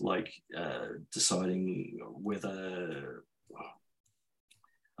sort of like deciding whether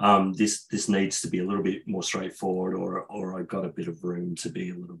this needs to be a little bit more straightforward, or I've got a bit of room to be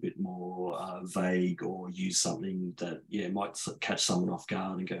a little bit more vague, or use something that might catch someone off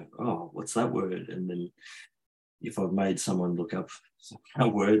guard and go, oh, what's that word? And then if I've made someone look up a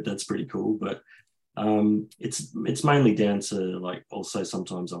word, that's pretty cool. But it's mainly down to, like, also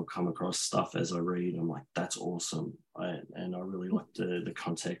sometimes I'll come across stuff as I read. I'm like, that's awesome, and I really like the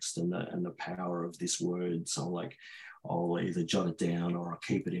context and the power of this word. So like, I'll either jot it down or I'll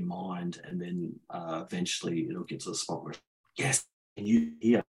keep it in mind, and then eventually it'll get to the spot where, yes, and you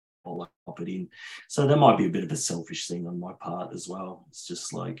hear, I'll like pop it in. So that might be a bit of a selfish thing on my part as well. It's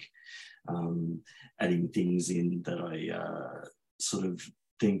just like adding things in that I sort of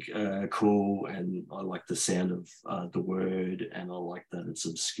think cool, and I like the sound of the word, and I like that it's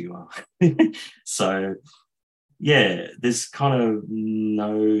obscure. So there's kind of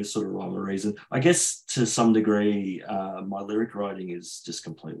no sort of rhyme or reason. I guess to some degree, my lyric writing is just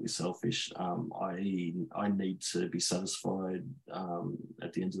completely selfish. I need to be satisfied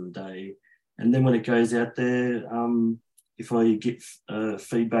at the end of the day, and then when it goes out there, if I get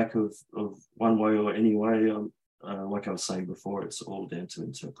feedback of one way or any way, like I was saying before, it's all down to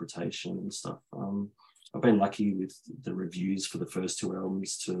interpretation and stuff. I've been lucky with the reviews for the first two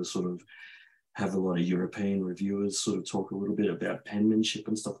albums to sort of have a lot of European reviewers sort of talk a little bit about penmanship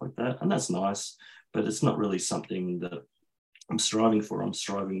and stuff like that. And that's nice, but it's not really something that I'm striving for. I'm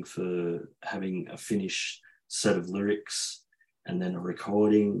striving for having a finished set of lyrics and then a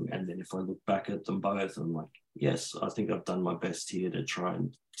recording. And then if I look back at them both, I'm like, yes, I think I've done my best here to try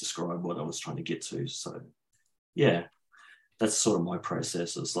and describe what I was trying to get to. So yeah, that's sort of my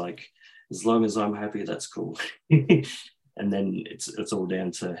process. It's like, as long as I'm happy, that's cool. And then it's all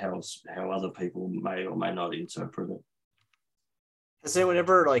down to how other people may or may not interpret it. Has anyone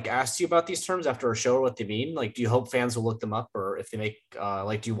ever like asked you about these terms after a show, or what they mean? Like, do you hope fans will look them up, or if they make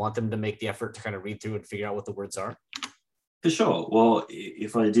do you want them to make the effort to kind of read through and figure out what the words are? For sure. Well,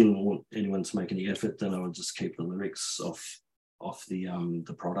 if I didn't want anyone to make any effort, then I would just keep the lyrics off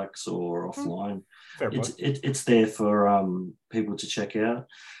the products or offline. It's there for people to check out.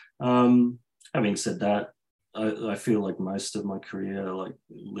 Having said that, I feel like most of my career, like,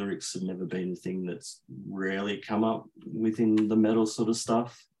 lyrics have never been a thing that's rarely come up within the metal sort of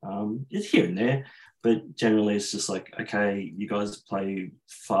stuff. It's here and there, but generally it's just like, okay, you guys play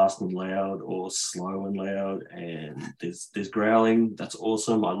fast and loud or slow and loud, and there's growling. That's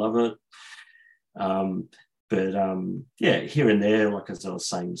awesome. I love it. But here and there, like as I was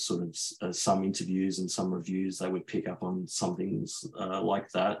saying, sort of some interviews and some reviews, they would pick up on some things like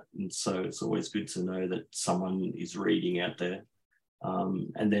that. And so it's always good to know that someone is reading out there.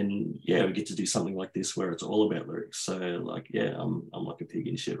 And then, we get to do something like this where it's all about lyrics. So like, I'm like a pig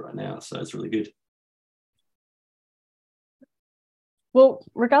in shit right now. So it's really good. Well,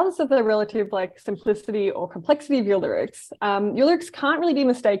 regardless of the relative like simplicity or complexity of your lyrics can't really be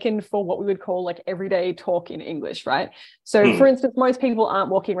mistaken for what we would call like everyday talk in English, right? So, for instance, most people aren't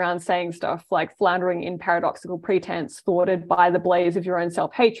walking around saying stuff like floundering in paradoxical pretense, thwarted by the blaze of your own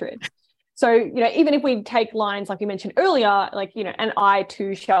self-hatred. So, even if we take lines like we mentioned earlier, like, and I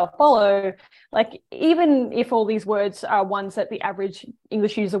too shall follow, like, even if all these words are ones that the average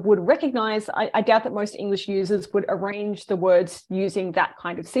English user would recognize, I doubt that most English users would arrange the words using that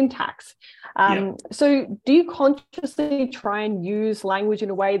kind of syntax. So do you consciously try and use language in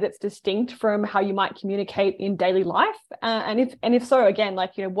a way that's distinct from how you might communicate in daily life? And if so, again,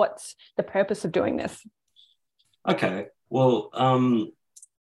 like, what's the purpose of doing this? Okay, well,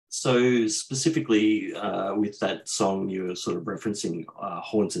 so specifically with that song you were sort of referencing,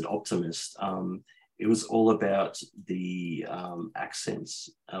 Haunted Optimist, it was all about the accents.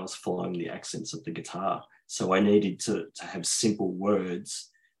 I was following the accents of the guitar. So I needed to have simple words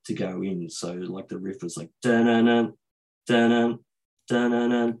to go in. So like the riff was like, dun-dun-dun, dun-dun,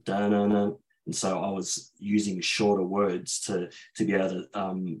 dun-dun-dun, dun-dun-dun. And so I was using shorter words to be able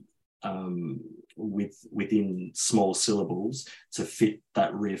to within small syllables to fit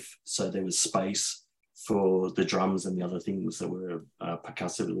that riff, so there was space for the drums and the other things that were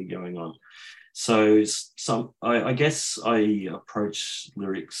percussively going on. So I guess I approach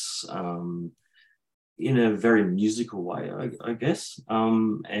lyrics in a very musical way, I guess,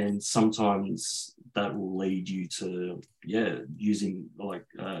 and sometimes that will lead you to using like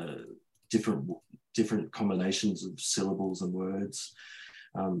different combinations of syllables and words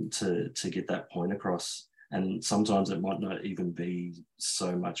to get that point across. And sometimes it might not even be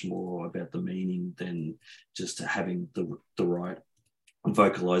so much more about the meaning than just having the right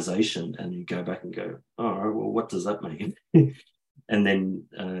vocalization, and you go back and go, oh, well, what does that mean? And then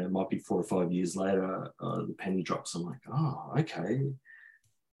it might be 4 or 5 years later, the penny drops. I'm like, oh, okay.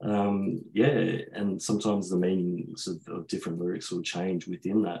 And sometimes the meanings of different lyrics will change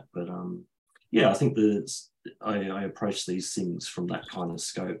within that. But I think that I approach these things from that kind of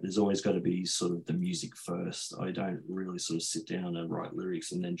scope. There's always got to be sort of the music first. I don't really sort of sit down and write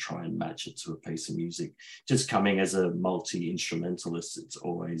lyrics and then try and match it to a piece of music. Just coming as a multi-instrumentalist, it's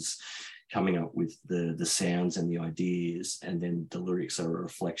always coming up with the sounds and the ideas, and then the lyrics are a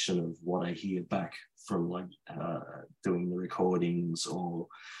reflection of what I hear back from like doing the recordings, or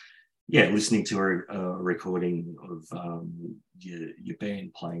listening to a recording of your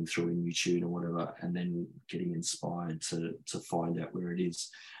band playing through a new tune or whatever, and then getting inspired to find out where it is.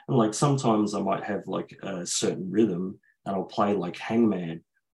 And like sometimes I might have like a certain rhythm and I'll play like Hangman,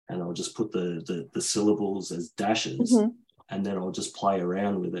 and I'll just put the syllables as dashes, and then I'll just play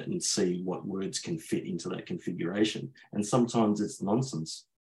around with it and see what words can fit into that configuration. And sometimes it's nonsense.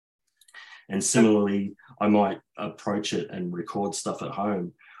 And similarly, I might approach it and record stuff at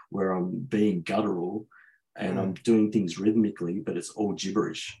home where I'm being guttural and I'm doing things rhythmically, but it's all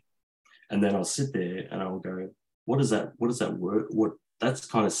gibberish. And then I'll sit there and I'll go, what is that word? What that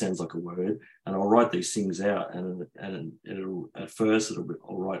kind of sounds like a word. And I'll write these things out, and it'll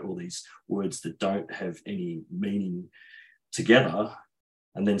I'll write all these words that don't have any meaning together.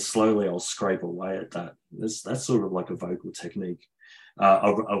 And then slowly I'll scrape away at that. That's sort of like a vocal technique,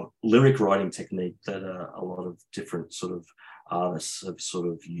 a lyric writing technique that a lot of different sort of artists have sort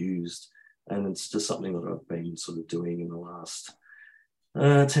of used. And it's just something that I've been sort of doing in the last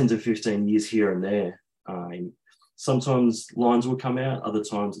 10 to 15 years here and there. Sometimes lines will come out, other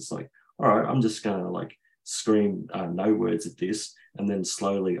times it's like, all right, I'm just going to like scream no words at this, and then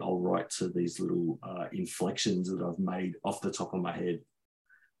slowly I'll write to these little inflections that I've made off the top of my head,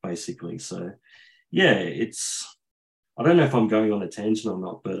 basically. So I don't know if I'm going on a tangent or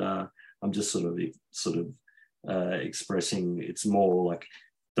not, but I'm just sort of expressing. It's more like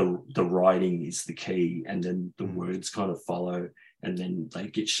the writing is the key, and then the words kind of follow, and then they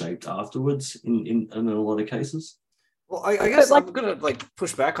get shaped afterwards in a lot of cases. Well, I guess I'm gonna like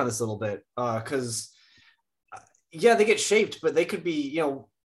push back on this a little bit, because they get shaped, but they could be,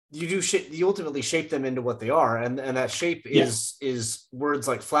 you ultimately shape them into what they are, and that shape is words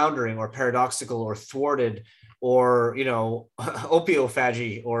like floundering or paradoxical or thwarted or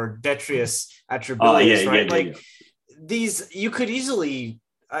opiophagy or detrius atrabilis, right? These you could easily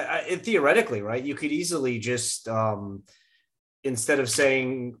theoretically, right, you could easily just instead of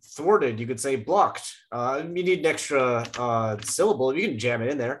saying thwarted, you could say blocked. You need an extra syllable. You can jam it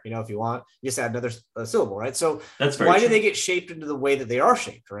in there, if you want. You just add another syllable, right? So that's very why true. do they get shaped into the way that they are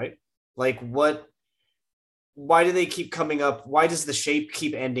shaped, right? Like why do they keep coming up? Why does the shape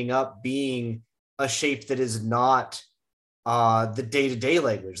keep ending up being a shape that is not the day-to-day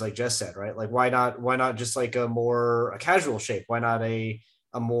language, like Jess said, right? Like why not just like a casual shape? Why not a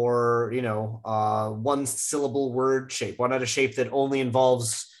more, one syllable word shape? Why not a shape that only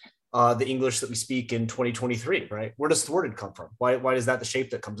involves the English that we speak in 2023, right? Where does thwarted come from? Why is that the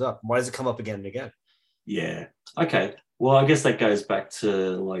shape that comes up? Why does it come up again and again? Yeah. Okay. Well, I guess that goes back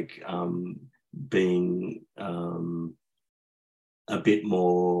to like being a bit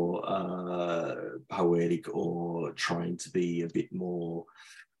more poetic, or trying to be a bit more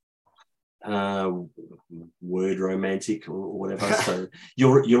word romantic or whatever. So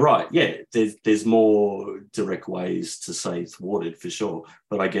you're right. Yeah, there's more direct ways to say thwarted for sure.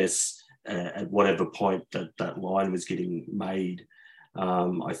 But I guess at whatever point that line was getting made,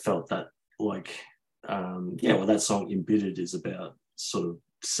 I felt that like well, that song Embittered is about sort of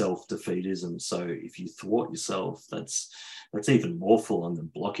self-defeatism. So if you thwart yourself, that's even more full on than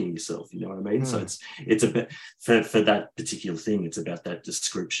blocking yourself, you know what I mean? So it's a bit for that particular thing, it's about that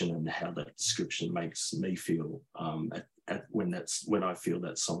description and how that description makes me feel when I feel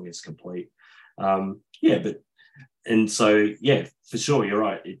that song is complete. And so, yeah, for sure, you're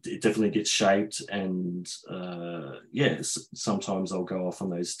right. It definitely gets shaped, and sometimes I'll go off on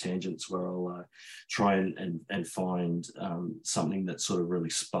those tangents where I'll try and find something that sort of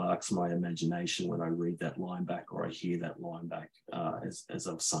really sparks my imagination when I read that line back, or I hear that line back as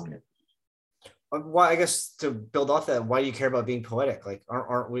I've sung it. Why, I guess, to build off that, why do you care about being poetic? Like,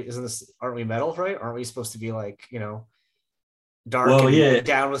 aren't we metal, right? Aren't we supposed to be like, dark and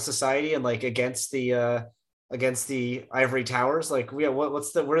down with society and like against the ivory towers? Like, where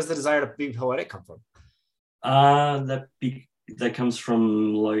does the desire to be poetic come from? That comes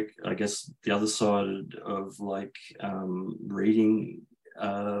from, like, I guess the other side of like reading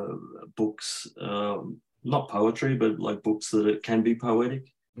books, not poetry, but like books that it can be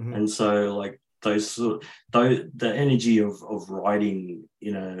poetic. Mm-hmm. And so like the energy of writing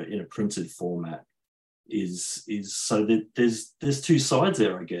in a printed format is so that there's two sides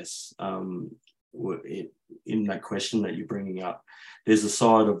there, I guess. In that question that you're bringing up, there's a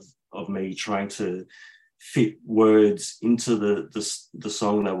side of me trying to fit words into the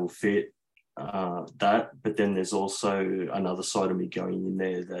song that will fit that, but then there's also another side of me going in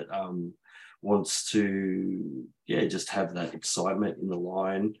there that wants to just have that excitement in the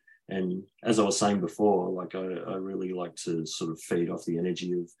line. And as I was saying before, like I really like to sort of feed off the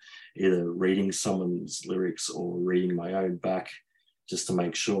energy of either reading someone's lyrics or reading my own back, just to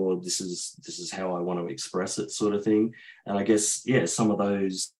make sure this is how I want to express it, sort of thing. And I guess, some of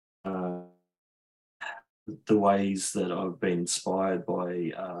those, the ways that I've been inspired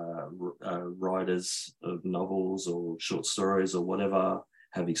by writers of novels or short stories or whatever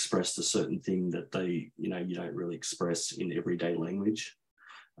have expressed a certain thing that they, you don't really express in everyday language.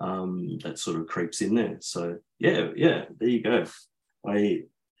 That sort of creeps in there. So there you go.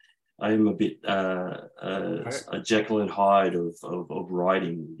 I am a bit a Jekyll and Hyde of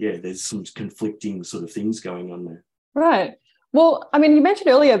writing. Yeah, there's some conflicting sort of things going on there. Right. Well, I mean, you mentioned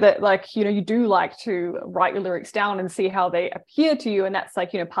earlier that, like, you do like to write your lyrics down and see how they appear to you, and that's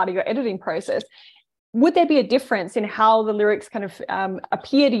like, part of your editing process. Would there be a difference in how the lyrics kind of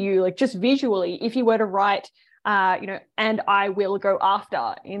appear to you, like just visually, if you were to write, and I will go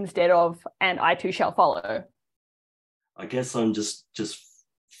after instead of and I too shall follow? I guess I'm just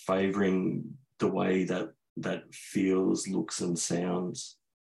favoring the way that feels, looks, and sounds,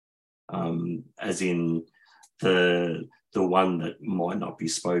 as in the one that might not be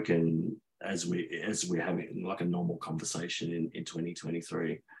spoken as we're having like a normal conversation in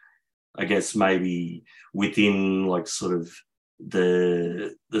 2023. I guess maybe within like sort of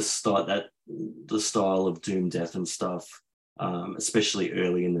the style of doom, death, and stuff, especially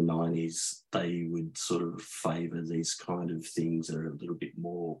early in the 90s, they would sort of favor these kind of things that are a little bit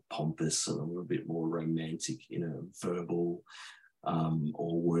more pompous and a little bit more romantic in a verbal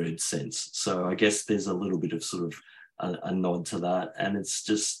or word sense. So I guess there's a little bit of sort of a nod to that, and it's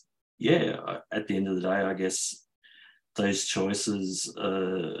just at the end of the day, I guess those choices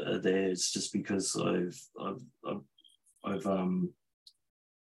are there. It's just because I've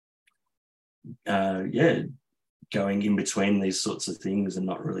going in between these sorts of things and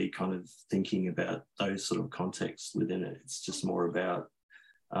not really kind of thinking about those sort of contexts within it. It's just more about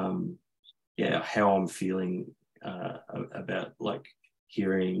how I'm feeling about like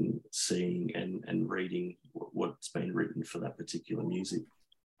hearing, seeing, and reading what's been written for that particular music.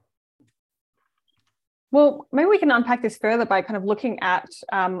 Well, maybe we can unpack this further by kind of looking at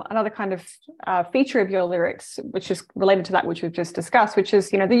another kind of feature of your lyrics, which is related to that which we've just discussed, which is,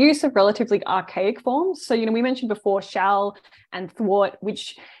 the use of relatively archaic forms. So, we mentioned before shall and thwart,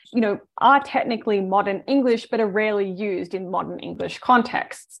 which, are technically modern English, but are rarely used in modern English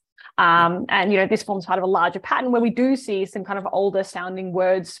contexts. And, this forms part of a larger pattern where we do see some kind of older sounding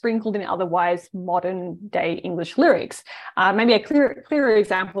words sprinkled in otherwise modern day English lyrics. Maybe a clearer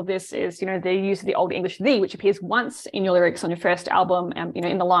example of this is, the use of the Old English thee, which appears once in your lyrics on your first album,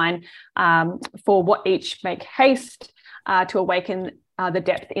 in the line, for what each make haste to awaken the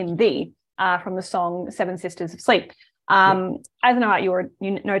depth in thee, from the song Seven Sisters of Sleep. As no doubt you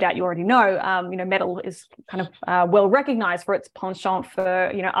already know, metal is kind of well recognized for its penchant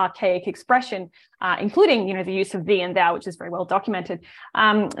for, archaic expression, including, the use of thee and thou, which is very well documented.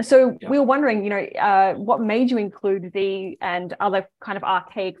 We were wondering, what made you include thee and other kind of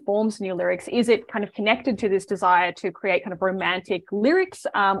archaic forms in your lyrics? Is it kind of connected to this desire to create kind of romantic lyrics,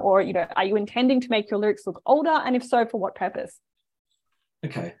 or, are you intending to make your lyrics look older? And if so, for what purpose?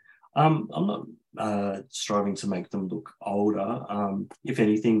 Okay. I'm not striving to make them look older. If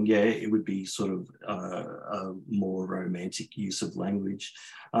anything, it would be sort of a more romantic use of language.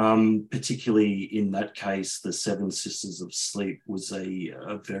 Particularly in that case, the Seven Sisters of Sleep was a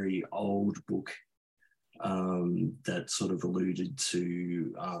very old book that sort of alluded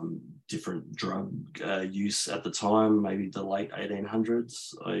to different drug use at the time, maybe the late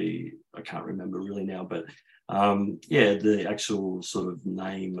 1800s. I can't remember really now, but the actual sort of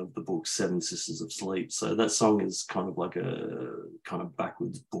name of the book, Seven Sisters of Sleep. So that song is kind of like a kind of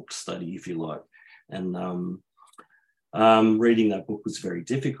backwards book study, if you like. And reading that book was very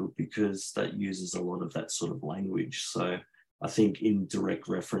difficult because that uses a lot of that sort of language. So I think in direct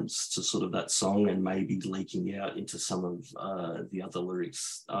reference to sort of that song and maybe leaking out into some of the other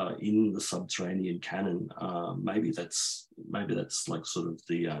lyrics in the Subterranean canon, maybe that's like sort of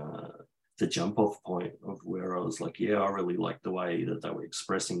the jump off point of where I was like, I really like the way that they were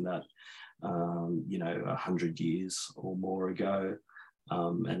expressing that, 100 years or more ago.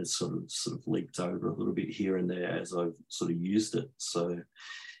 And it's sort of leaked over a little bit here and there as I've sort of used it. So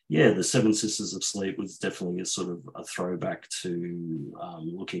the Seven Sisters of Sleep was definitely a sort of a throwback to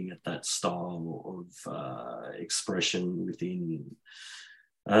looking at that style of expression within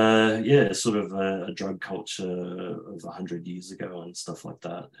sort of a drug culture of 100 years ago and stuff like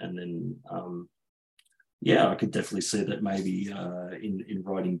that. And then I could definitely see that maybe in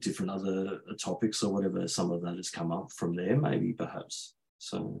writing different other topics or whatever, some of that has come up from there, maybe perhaps.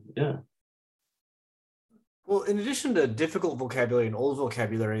 So Well, in addition to difficult vocabulary and old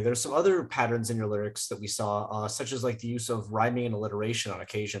vocabulary, there's some other patterns in your lyrics that we saw, such as like the use of rhyming and alliteration on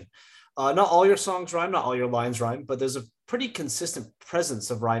occasion. Not all your songs rhyme, not all your lines rhyme, but there's a pretty consistent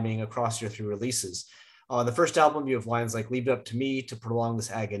presence of rhyming across your 3 releases. On the first album, you have lines like "Leave it up to me to prolong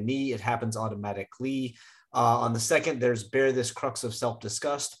this agony. It happens automatically." On the second, there's "Bear this crux of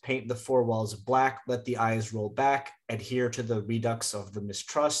self-disgust. Paint the 4 walls black. Let the eyes roll back. Adhere to the redux of the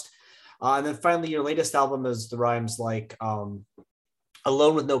mistrust." And then finally, your latest album is the rhymes like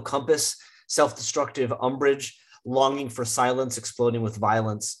 "Alone with no compass. Self-destructive umbrage. Longing for silence. Exploding with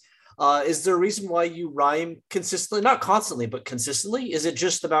violence." Is there a reason why you rhyme consistently, not constantly, but consistently? Is it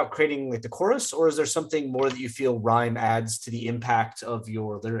just about creating like the chorus, or is there something more that you feel rhyme adds to the impact of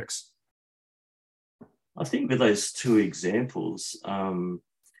your lyrics? I think with those 2 examples,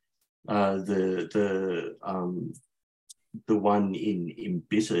 the one in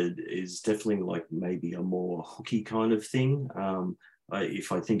Embittered is definitely like maybe a more hooky kind of thing.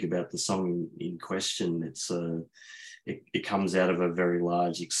 If I think about the song in question, it comes out of a very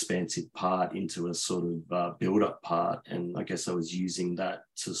large, expansive part into a sort of build-up part. And I guess I was using that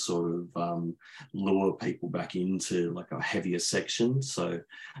to sort of lure people back into like a heavier section. So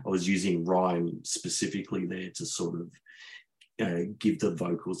I was using rhyme specifically there to sort of give the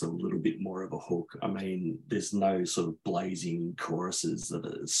vocals a little bit more of a hook. I mean, there's no sort of blazing choruses that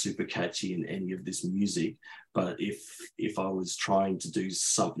are super catchy in any of this music, but if I was trying to do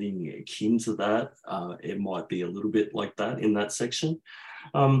something akin to that, it might be a little bit like that in that section.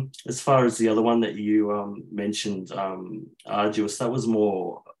 As far as the other one that you mentioned, Arduous, that was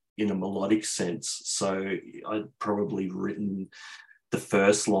more in a melodic sense. So I'd probably written the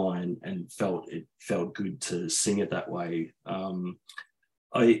first line and it felt good to sing it that way.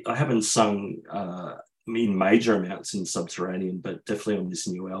 I haven't sung in major amounts in Subterranean, but definitely on this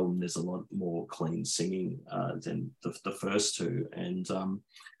new album, there's a lot more clean singing than the first 2. And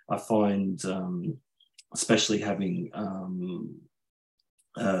I find, especially having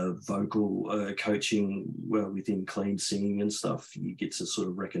vocal coaching within clean singing and stuff. You get to sort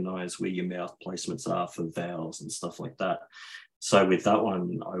of recognize where your mouth placements are for vowels and stuff like that. So with that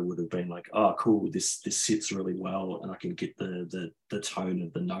one, I would have been like, oh, cool, this sits really well, and I can get the tone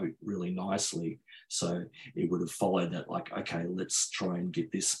of the note really nicely. So it would have followed that, like, okay, let's try and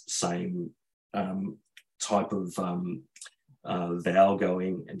get this same type of vowel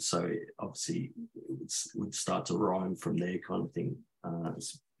going. And so obviously it would start to rhyme from there, kind of thing.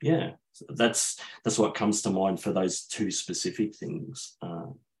 Yeah, that's what comes to mind for those two specific things.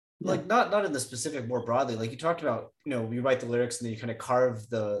 Like not in the specific, more broadly, like you talked about, you write the lyrics and then you kind of carve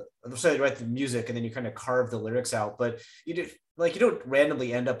you write the music and then you kind of carve the lyrics out, but you don't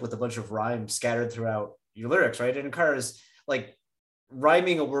randomly end up with a bunch of rhymes scattered throughout your lyrics, right? It requires, like,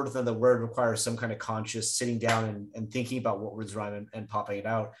 rhyming a word within the word requires some kind of conscious sitting down and thinking about what words rhyme and popping it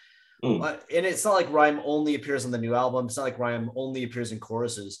out. And it's not like rhyme only appears on the new album. It's not like rhyme only appears in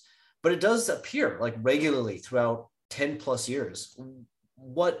choruses, but it does appear like regularly throughout 10 plus years.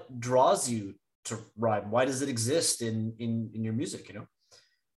 What draws you to rhyme? Why does it exist in your music?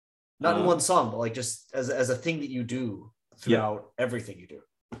 Not in one song, but like just as a thing that you do throughout everything you do.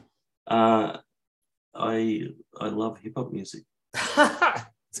 I love hip hop music.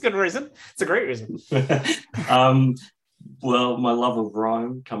 It's a good reason. It's a great reason. Well, my love of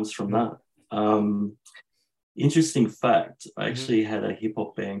rhyme comes from that. Interesting fact, I actually had a hip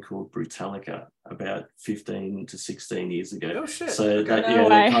hop band called Brütallica about 15 to 16 years ago. Oh shit! So okay.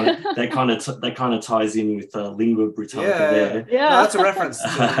 that kind of ties in with Lingüa Brütallica there. Yeah, no, that's a reference.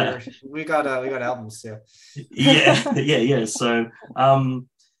 We got albums. Yeah. So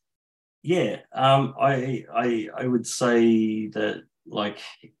I would say that, like,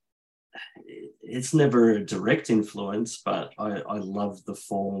 it's never a direct influence, but I love the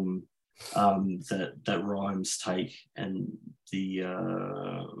form that rhymes take, and the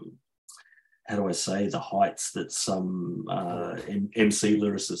how do I say, the heights that some MC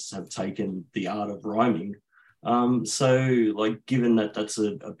lyricists have taken the art of rhyming. So, like, given that that's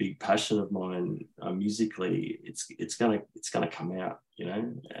a big passion of mine musically, it's gonna come out,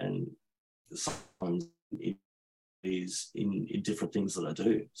 and sometimes it is in different things that I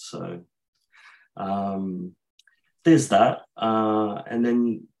do. So there's that, and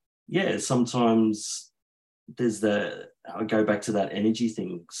then sometimes there's I go back to that energy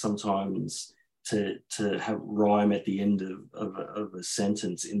thing. Sometimes to have rhyme at the end of a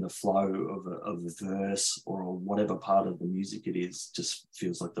sentence in the flow of a verse or whatever part of the music it is just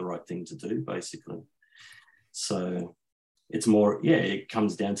feels like the right thing to do, basically. So it's more, it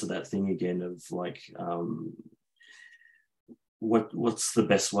comes down to that thing again of, like, what's the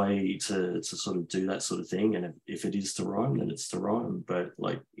best way to sort of do that sort of thing, and if it is to rhyme, then it's to rhyme, but,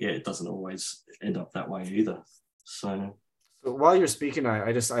 like, it doesn't always end up that way either. So while you're speaking,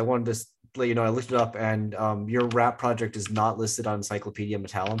 I wanted to let you know, I looked it up, and your rap project is not listed on Encyclopedia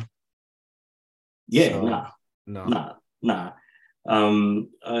Metallum. Nah.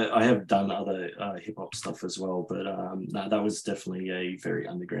 I have done other hip hop stuff as well, but that was definitely a very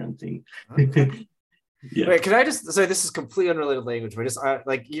underground thing. Okay. Yeah. Wait, can I just say, this is completely unrelated language, but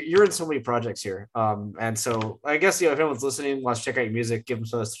like, you're in so many projects here, and so I guess, if anyone's listening wants to check out your music, give them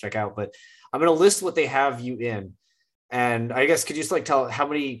something to check out. But I'm going to list what they have you in, and I guess could you just, like, tell how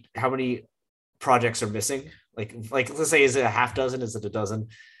many projects are missing? Like let's say, is it a half dozen? Is it a dozen?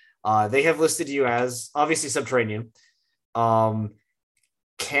 They have listed you as, obviously, Subterranean,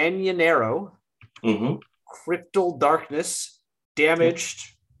 Canyonero, Cryptal Darkness,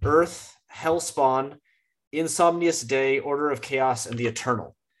 Damaged, Earth, Hellspawn, Insomnious Day, Order of Chaos, and The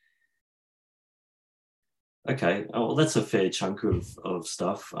Eternal. Okay, well, that's a fair chunk of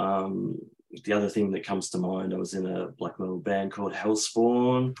stuff. The other thing that comes to mind, I was in a black metal band called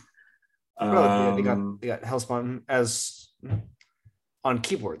Hellspawn. They got Hellspawn as on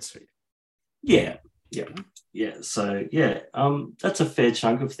keyboards. Yeah. So that's a fair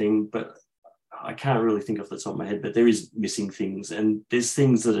chunk of thing, but I can't really think off the top of my head. But there is missing things, and there's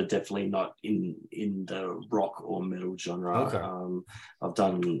things that are definitely not in the rock or metal genre. Okay. I've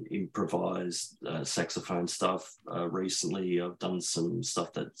done improvised saxophone stuff recently. I've done some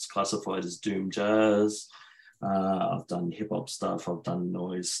stuff that's classified as doom jazz. I've done hip hop stuff. I've done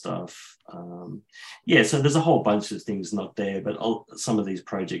noise stuff. So there's a whole bunch of things not there, but some of these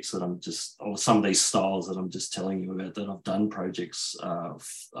projects that or some of these styles that I'm just telling you about that I've done projects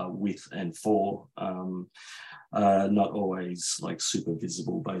with and for, not always, like, super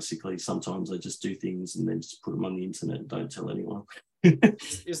visible, basically. Sometimes I just do things and then just put them on the internet and don't tell anyone.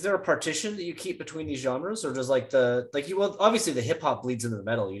 Is there a partition that you keep between these genres, or does, obviously the hip hop bleeds into the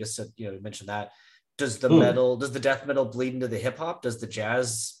metal? You just said, you mentioned that. Does the death metal bleed into the hip hop? Does the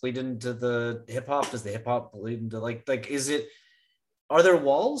jazz bleed into the hip hop? Does the hip hop bleed into like are there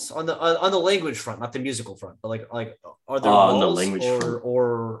walls on the language front, not the musical front, but like are there walls the language front.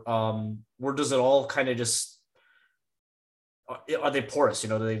 or does it all kind of just, are they porous?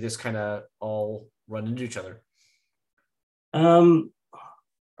 Do they just kind of all run into each other? I'm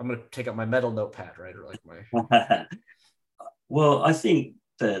gonna take out my metal notepad, right? Or like my Well, I think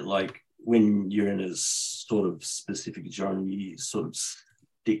that like when you're in a sort of specific genre, you sort of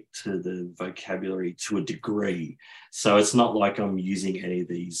stick to the vocabulary to a degree. So it's not like I'm using any of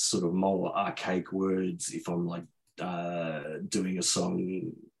these sort of more archaic words if I'm like doing a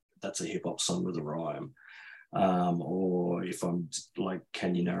song that's a hip hop song with a rhyme. Or if I'm like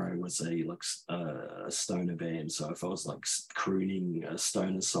Canyonero was a stoner band. So if I was like crooning a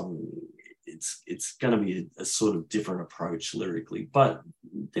stoner song, it's going to be a sort of different approach lyrically, but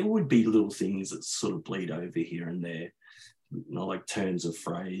there would be little things that sort of bleed over here and there, like turns of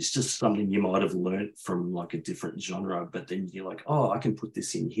phrase, just something you might have learnt from like a different genre, but then you're like, oh, I can put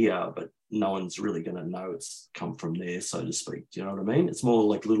this in here, but no one's really going to know it's come from there, so to speak. Do you know what I mean? It's more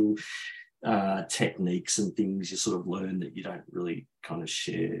like little techniques and things you sort of learn that you don't really kind of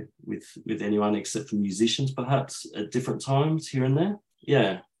share with anyone except for musicians, perhaps at different times here and there.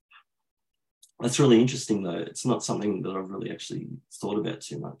 Yeah. That's really interesting, though. It's not something that I've really actually thought about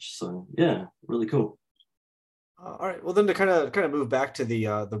too much. So, yeah, really cool. All right. Well, then to kind of move back to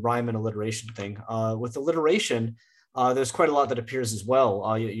the rhyme and alliteration thing. With alliteration, there's quite a lot that appears as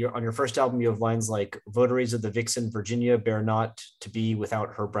well. You're, on your first album, you have lines like "Votaries of the Vixen, Virginia, bear not to be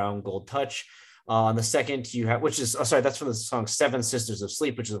without her brown gold touch." On the second, you have, that's from the song Seven Sisters of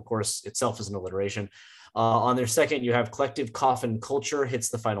Sleep, which is, of course, itself is an alliteration. On their second, you have "Collective Coffin Culture hits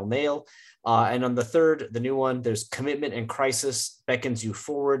the final nail." And on the third, the new one, there's "Commitment and Crisis beckons you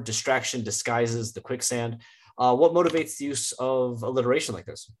forward, distraction disguises the quicksand." What motivates the use of alliteration like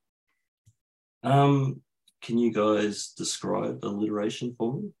this? Can you guys describe alliteration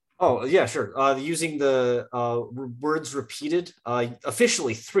for me? Oh, yeah, sure. Using the words repeated,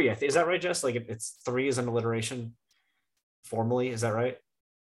 officially 3, I think. Is that right, Jess? Like it's 3 is an alliteration formally, is that right?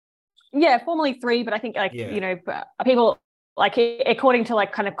 Yeah, formally 3, but I think people like according to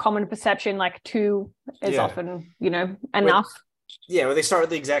like kind of common perception, like 2 is often, enough. Where they start with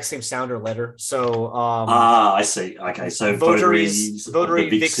the exact same sound or letter. So I see. Okay, so votaries Votary,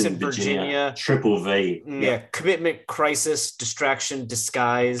 Vixen, Virginia, triple V. Yeah, commitment, crisis, distraction,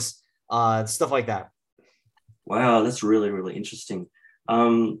 disguise, stuff like that. Wow, that's really, really interesting.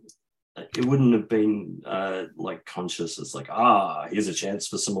 It wouldn't have been like conscious. It's like, here's a chance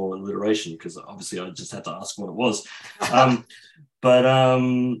for some more alliteration, because obviously I just had to ask what it was. But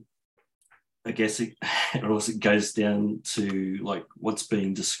I guess it also goes down to like what's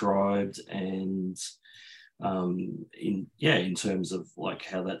being described and in terms of like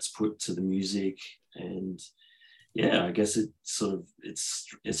how that's put to the music. And I guess it's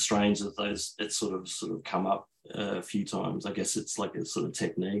strange that it's sort of come up a few times. I guess it's like a sort of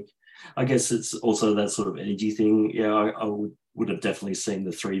technique. I guess it's also that sort of energy thing. Yeah, I would have definitely seen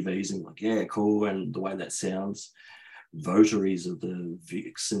the 3 Vs and like, yeah, cool, and the way that sounds. Votaries of the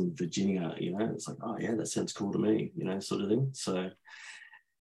Vixen, Virginia, it's like, oh yeah, that sounds cool to me, sort of thing. So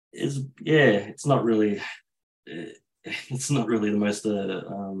it's not really the most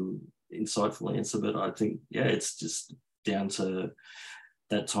insightful answer, but I think it's just down to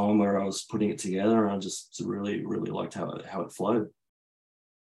that time where I was putting it together, and I just really, really liked how it flowed.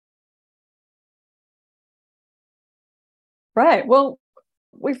 Right. Well,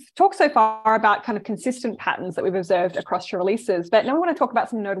 we've talked so far about kind of consistent patterns that we've observed across your releases, but now we want to talk about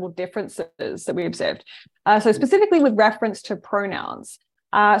some notable differences that we observed. So specifically with reference to pronouns.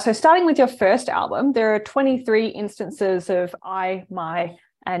 So starting with your first album, there are 23 instances of I, my,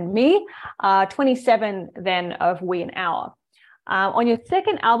 and me, 27 then of we and our. On your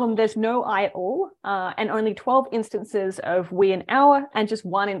second album, there's no I at all, and only 12 instances of we and our, and just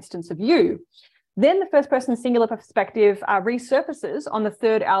 1 instance of you. Then the first person singular perspective resurfaces on the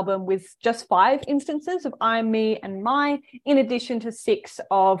third album with just 5 instances of I, me, and my, in addition to 6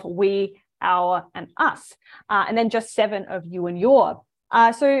 of we, our, and us, and then just 7 of you and your.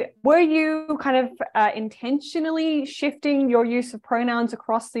 So were you kind of intentionally shifting your use of pronouns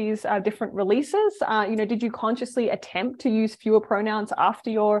across these different releases? Did you consciously attempt to use fewer pronouns after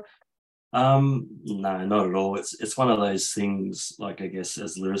your... No, not at all. It's one of those things, like, I guess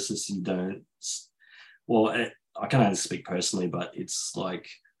as lyricists, you don't, I can only speak personally, but it's like,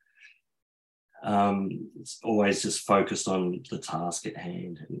 it's always just focused on the task at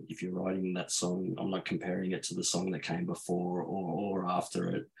hand. And if you're writing that song, I'm not comparing it to the song that came before or after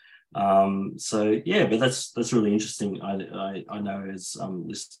it. So yeah, but that's really interesting. I know as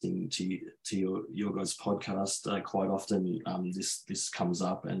listening to your guys' podcast quite often, this comes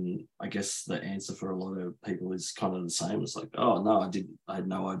up, and I guess the answer for a lot of people is kind of the same. It's like, oh no, I had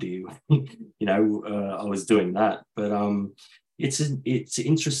no idea, I was doing that. But it's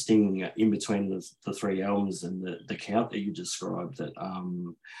interesting in between the three albums and the count that you described that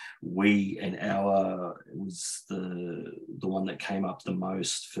we and our was the one that came up the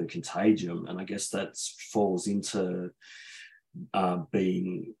most for Contagium, and I guess that falls into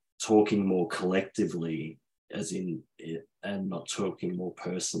being talking more collectively, as in it, and not talking more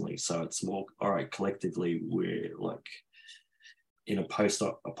personally. So it's more, all right, collectively we're like in a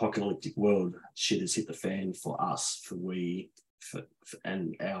post-apocalyptic world, shit has hit the fan for us,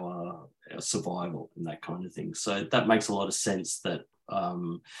 and our survival and that kind of thing. So that makes a lot of sense that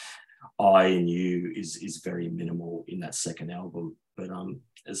I and You is very minimal in that second album. But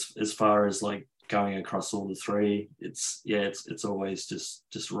as far as like going across all the three, it's always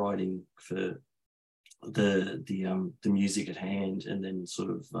just writing for the music at hand, and then sort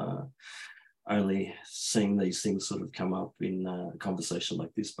of only seeing these things sort of come up in a conversation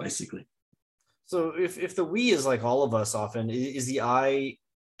like this, basically. So if the we is like all of us often, is the I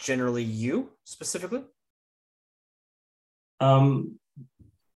generally you specifically?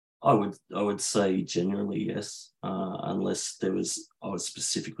 I would say generally yes, unless I was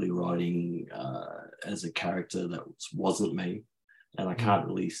specifically writing as a character that wasn't me, and I can't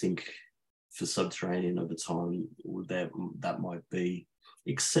really think for Subterranean of a time that might be,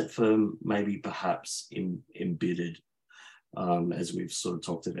 except for maybe perhaps embittered, as we've sort of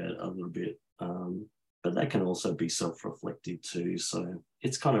talked about a little bit. But that can also be self-reflective too. So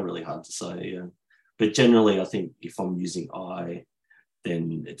it's kind of really hard to say. But generally, I think if I'm using I,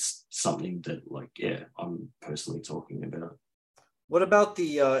 then it's something that, like, yeah, I'm personally talking about. What about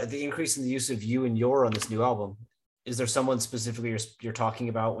the increase in the use of you and your on this new album? Is there someone specifically you're talking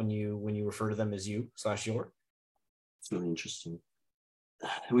about when you refer to them as you/your? It's really interesting.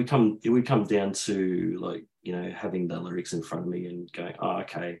 It would come down to, like, having the lyrics in front of me and going, oh,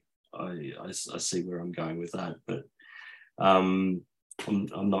 okay, I see where I'm going with that. But I'm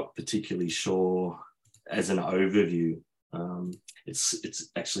not particularly sure as an overview.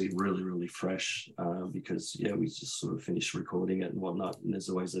 It's actually really, really fresh because we just sort of finished recording it and whatnot, and there's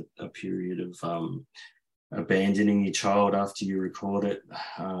always a period of abandoning your child after you record it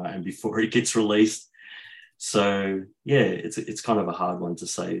and before it gets released. So yeah, it's kind of a hard one to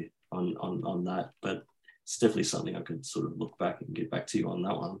say on that, but it's definitely something I could sort of look back and get back to you on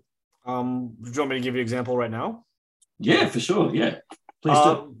that one. Do you want me to give you an example right now? Yeah, for sure. Yeah, please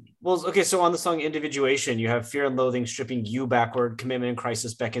do. Well, okay, so on the song Individuation, you have fear and loathing stripping you backward, commitment and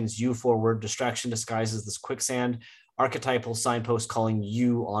crisis beckons you forward, distraction disguises this quicksand, archetypal signpost calling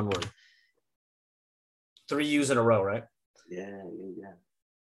you onward. 3 U's in a row, right? Yeah.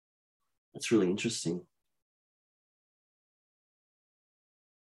 That's really interesting.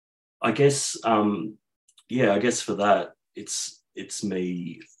 I guess, for that, it's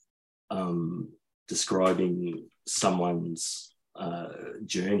me describing someone's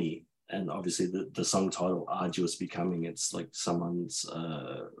journey, and obviously the song title Arduous Becoming, it's like someone's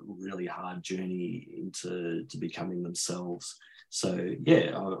really hard journey into becoming themselves. So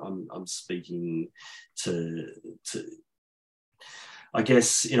yeah, I'm speaking to I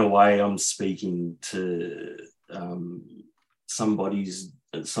guess in a way I'm speaking to somebody's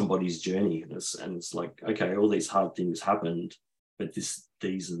journey, and it's like, okay, all these hard things happened, but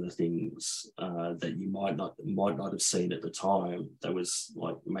these are the things that you might not have seen at the time that was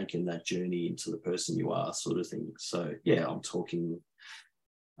like making that journey into the person you are, sort of thing. So yeah, I'm talking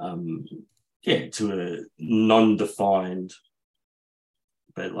to a non-defined,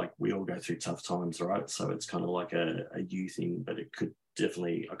 but like we all go through tough times, right? So it's kind of like a you thing, but it could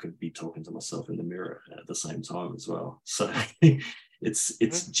definitely, I could be talking to myself in the mirror at the same time as well. So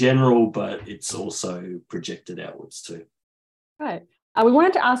it's general, but it's also projected outwards too. Right. We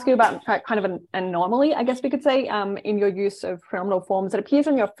wanted to ask you about kind of an anomaly, I guess we could say, in your use of pronominal forms that appears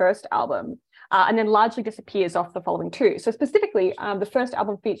on your first album and then largely disappears off the following 2. So specifically, the first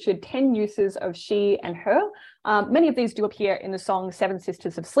album featured 10 uses of she and her. Many of these do appear in the song Seven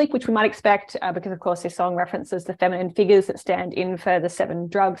Sisters of Sleep, which we might expect because, of course, this song references the feminine figures that stand in for the 7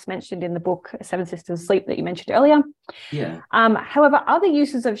 drugs mentioned in the book Seven Sisters of Sleep that you mentioned earlier. Yeah. However, other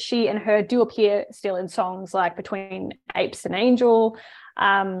uses of she and her do appear still in songs like Between Apes and Angel,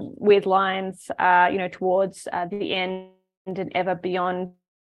 with lines, towards the end and ever beyond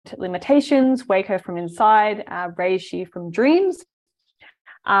limitations, wake her from inside, raise she from dreams,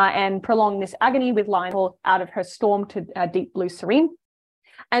 and prolong this agony with lines out of her storm to deep blue serene.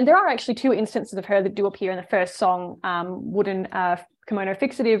 And there are actually two instances of her that do appear in the first song, Wooden Kimono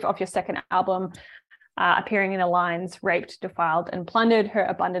Fixative of your second album, appearing in the lines, raped, defiled, and plundered, her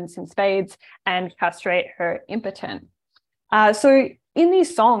abundance in spades, and castrate her impotent. So in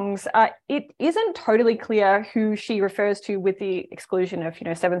these songs, it isn't totally clear who she refers to, with the exclusion of,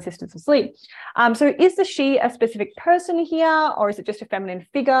 Seven Sisters of Sleep. So is the she a specific person here, or is it just a feminine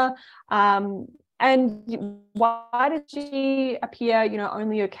figure? And why does she appear,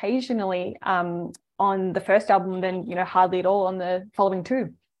 only occasionally on the first album, then, hardly at all on the following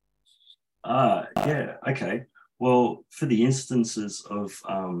two? Yeah, okay. Well, for the instances of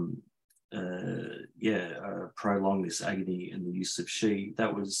prolong this agony and the use of she,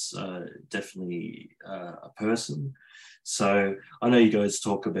 that was definitely a person. So I know you guys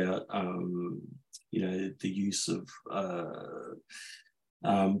talk about the use of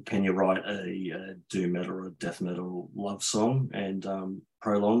can you write a doom metal or a death metal love song, and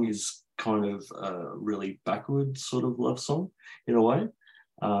prolong is kind of a really backward sort of love song in a way.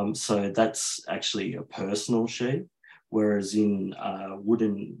 So that's actually a personal she. Whereas in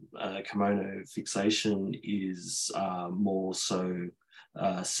Wooden Kimono Fixation is more so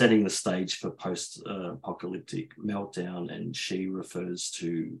setting the stage for post-apocalyptic meltdown, and she refers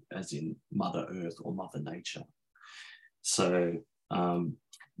to as in Mother Earth or Mother Nature. So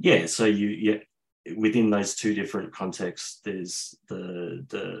so you within those two different contexts, there's the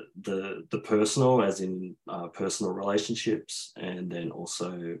personal, as in personal relationships, and then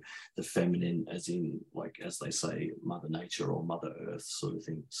also the feminine, as in, like, as they say, Mother Nature or Mother Earth sort of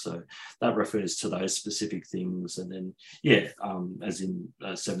thing. So that refers to those specific things. And then as in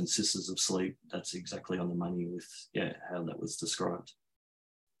Seven Sisters of Sleep, that's exactly on the money with how that was described.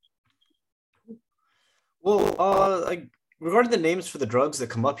 Well, regarding the names for the drugs that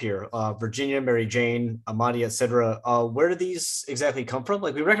come up here, Virginia, Mary Jane, Amadi, etc., where do these exactly come from?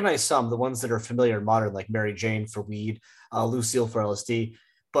 Like, we recognize some, the ones that are familiar and modern, like Mary Jane for weed, Lucille for LSD,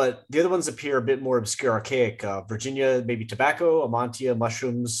 but the other ones appear a bit more obscure, archaic. Virginia, maybe tobacco, Amantia,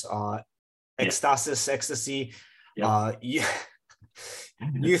 mushrooms, ecstasis, ecstasy,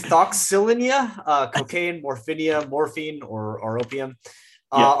 euthoxylinia, cocaine, morphine, or opium.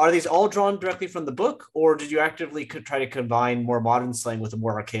 Are these all drawn directly from the book, or did you actively try to combine more modern slang with the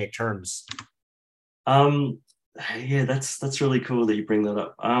more archaic terms? That's really cool that you bring that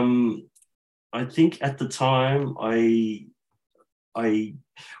up. I think at the time,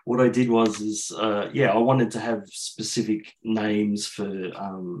 what I did was I wanted to have specific names for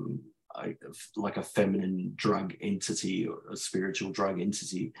like a feminine drug entity or a spiritual drug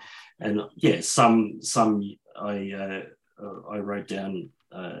entity, and some I wrote down,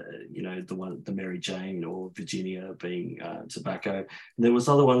 the Mary Jane or Virginia being tobacco. And there was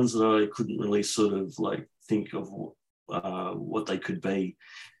other ones that I couldn't really sort of like think of what they could be,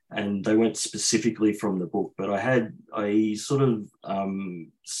 and they weren't specifically from the book. But I sort of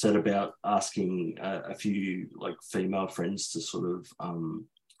set about asking a few like female friends to sort of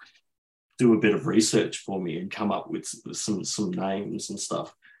do a bit of research for me and come up with some names and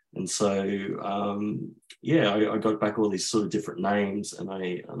stuff. And so, I got back all these sort of different names, and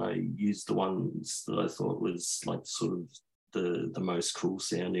I used the ones that I thought was like sort of the most cool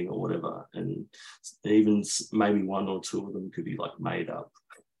sounding or whatever. And even maybe one or two of them could be like made up.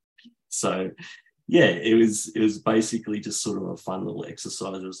 So, it was basically just sort of a fun little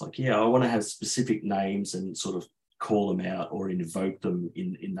exercise. It was like, I want to have specific names and sort of call them out or invoke them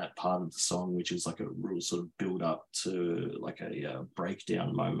in that part of the song, which is like a real sort of build up to like a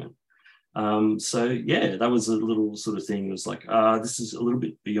breakdown moment. That was a little sort of thing. It was like, this is a little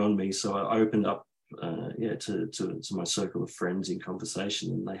bit beyond me. So I opened up to my circle of friends in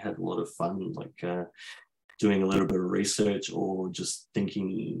conversation, and they had a lot of fun, like doing a little bit of research or just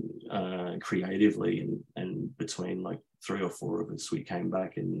thinking creatively, and between like 3 or 4 of us, we came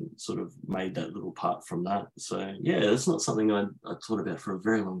back and sort of made that little part from that. So it's not something I thought about for a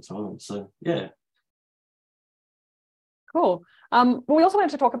very long time. So Cool. Well, we also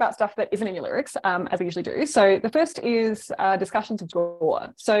wanted to talk about stuff that isn't in your lyrics, as we usually do. So the first is discussions of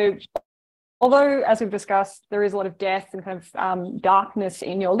gore. So although, as we've discussed, there is a lot of death and kind of darkness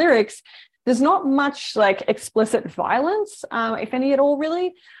in your lyrics, there's not much like explicit violence, if any at all,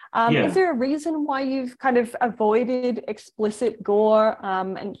 really. Is there a reason why you've kind of avoided explicit gore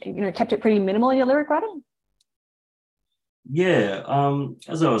and kept it pretty minimal in your lyric writing?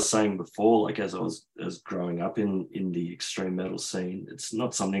 As I was saying before, like as I was growing up in the extreme metal scene, it's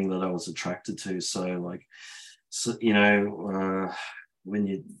not something that I was attracted to. So when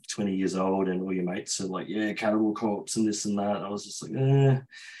you're 20 years old and all your mates are like, Cannibal Corpse and this and that, I was just like,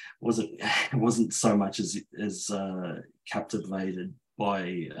 wasn't so much as captivated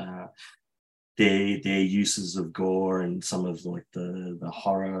by their uses of gore and some of like the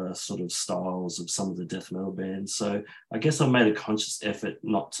horror sort of styles of some of the death metal bands. So I guess I made a conscious effort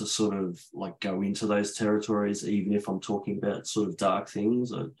not to sort of like go into those territories, even if I'm talking about sort of dark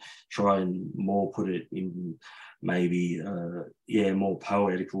things. I try and more put it in maybe more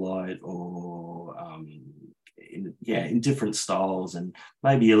poetic light, or in different styles, and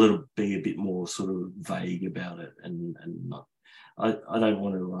maybe be a bit more sort of vague about it, and not. I don't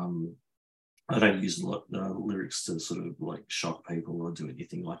want to I don't use lyrics to sort of like shock people or do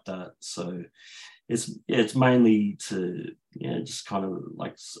anything like that. So it's mainly to just kind of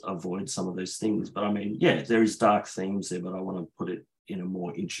like avoid some of those things. But I mean, there is dark themes there, but I want to put it in a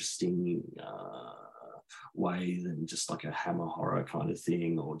more interesting way than just like a hammer horror kind of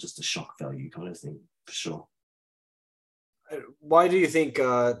thing, or just a shock value kind of thing, for sure. Why do you think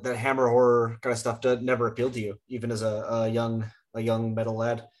that hammer horror kind of stuff never appealed to you, even as a young metal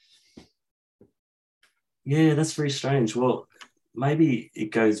lad? Yeah, that's very strange. Well, maybe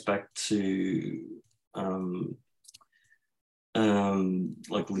it goes back to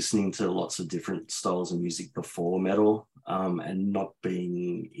like listening to lots of different styles of music before metal, and not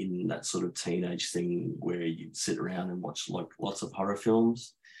being in that sort of teenage thing where you'd sit around and watch like lots of horror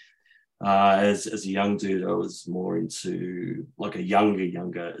films. As a young dude, I was more into like a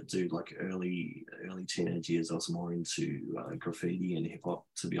younger dude, like early teenage years. I was more into graffiti and hip hop,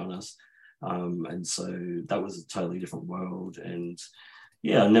 to be honest. And so that was a totally different world. And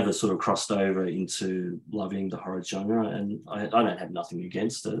I never sort of crossed over into loving the horror genre. And I don't have nothing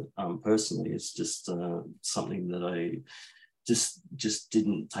against it personally. It's just something that I just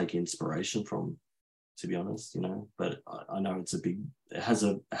didn't take inspiration from, to be honest, But I know it has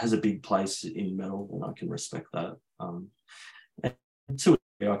a big place in metal, and I can respect that. And to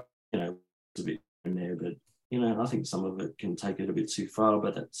it's a bit in there, but I think some of it can take it a bit too far.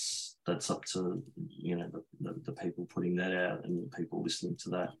 But that's up to the people putting that out and the people listening to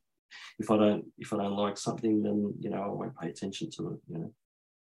that. If I don't like something, then I won't pay attention to it.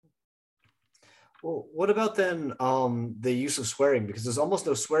 Well, what about then the use of swearing? Because there's almost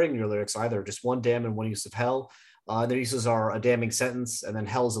no swearing in your lyrics either, just one damn and one use of hell. Their uses are a damning sentence, and then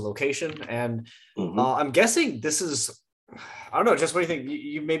hell is a location. And I'm guessing this is, I don't know, just what do you think?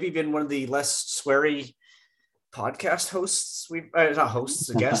 You've maybe been one of the less sweary podcast hosts not hosts,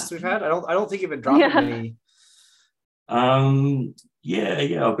 guests we've had. I don't think you've been dropping any. I've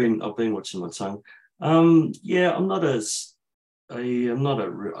been watching my tongue. I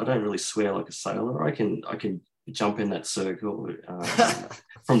don't really swear like a sailor. I can jump in that circle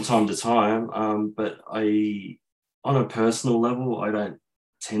from time to time, but on a personal level, I don't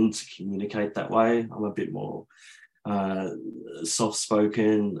tend to communicate that way. I'm a bit more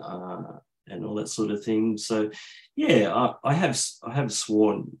soft-spoken and all that sort of thing. So I have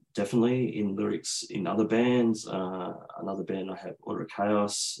sworn definitely in lyrics in other bands. Another band I have, Order of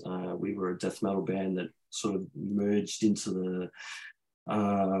Chaos. We were a death metal band that sort of merged into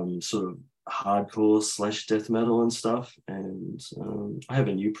the sort of hardcore / death metal and stuff. And I have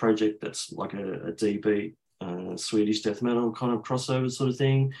a new project that's like a D-beat Swedish death metal kind of crossover sort of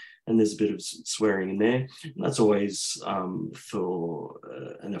thing, and there's a bit of swearing in there, and that's always for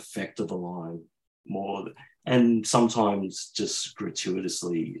an effect of a line more, and sometimes just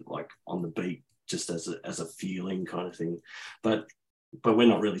gratuitously, like on the beat, just as a feeling kind of thing. But we're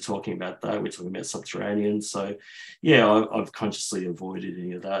not really talking about that. We're talking about Subterranean. So I've consciously avoided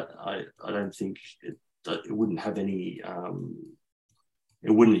any of that. I don't think it wouldn't have any it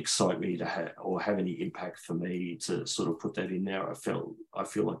wouldn't excite me to have any impact for me to sort of put that in there. I feel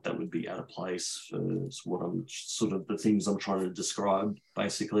like that would be out of place for what I'm sort of the things I'm trying to describe,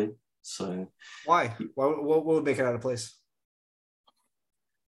 basically. So why? What would make it out of place?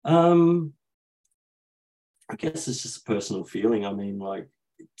 I guess it's just a personal feeling. I mean, like,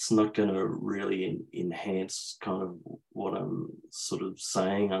 it's not going to really enhance kind of what I'm sort of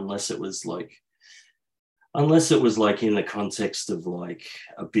saying, unless it was like in the context of like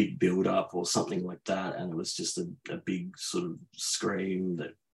a big build up or something like that, and it was just a big sort of scream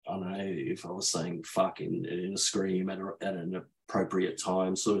that, I don't know, if I was saying fuck in a scream at an appropriate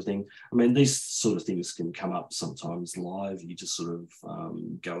time sort of thing. I mean, these sort of things can come up sometimes live. You just sort of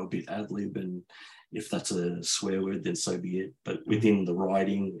go a bit ad lib, and if that's a swear word, then so be it. But within the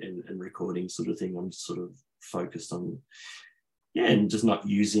writing and recording sort of thing, I'm sort of focused on, and just not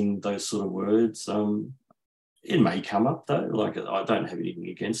using those sort of words. It may come up though. Like, I don't have anything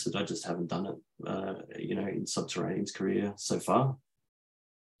against it. I just haven't done it, in Subterranean's career so far.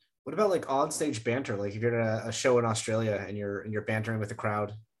 What about like on-stage banter? Like if you're at a show in Australia and you're bantering with the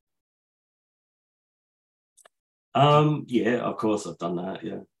crowd? Yeah, of course I've done that.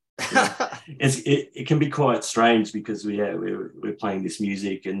 Yeah. It can be quite strange because we're playing this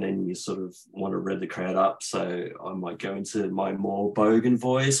music and then you sort of want to rev the crowd up. So I might go into my more bogan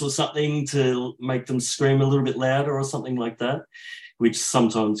voice or something to make them scream a little bit louder or something like that, which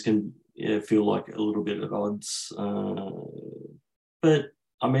sometimes can feel like a little bit at odds. But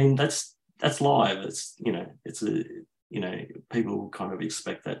I mean, that's live. It's people kind of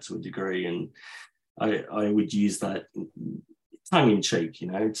expect that to a degree, and I would use that tongue in cheek,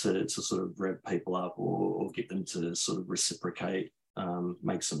 to sort of rev people up or get them to sort of reciprocate,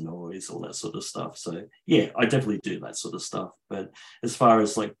 make some noise, all that sort of stuff. So yeah, I definitely do that sort of stuff. But as far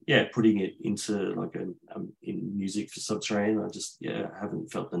as putting it into like in music for Subterranean, I just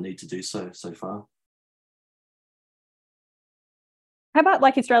haven't felt the need to do so far. How about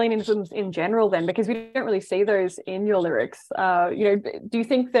like Australianisms in general then? Because we don't really see those in your lyrics. Do you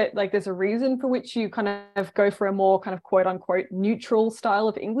think that like there's a reason for which you kind of go for a more kind of quote unquote neutral style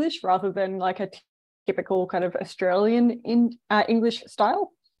of English rather than like a typical kind of Australian English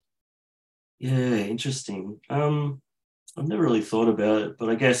style? Yeah, interesting. I've never really thought about it, but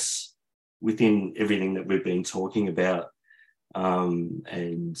I guess within everything that we've been talking about,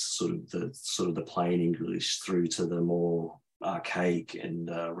 and sort of the plain English through to the more archaic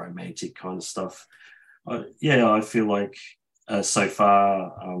and romantic kind of stuff. I feel like so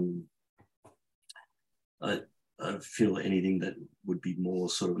far I feel anything that would be more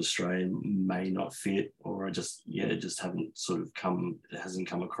sort of Australian may not fit, or I just haven't hasn't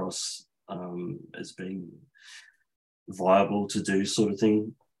come across as being viable to do sort of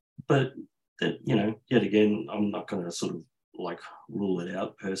thing. But that, yet again, I'm not going to sort of like rule it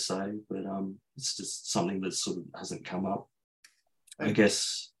out per se, but it's just something that sort of hasn't come up. I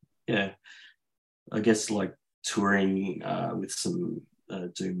guess like touring with some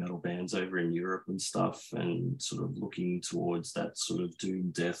doom metal bands over in Europe and stuff, and sort of looking towards that sort of doom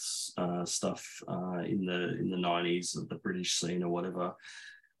death stuff in the 90s of the British scene or whatever.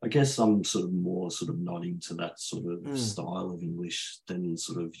 I guess I'm sort of more sort of nodding to that sort of style of English than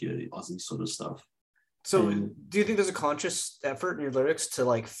sort of your Aussie sort of stuff. So do you think there's a conscious effort in your lyrics to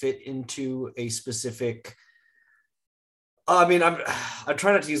like fit into a specific... I mean, I'm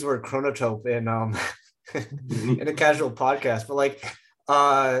trying not to use the word chronotype in in a casual podcast, but like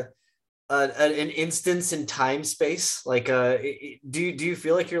an instance in time space. Like, do you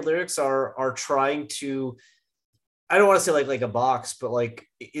feel like your lyrics are trying to... I don't want to say like a box, but like,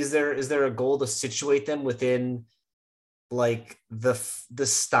 is there a goal to situate them within like the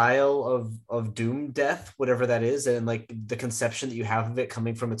style of doom death, whatever that is, and like the conception that you have of it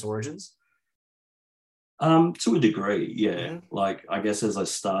coming from its origins? To a degree, yeah. Mm-hmm. Like, I guess as I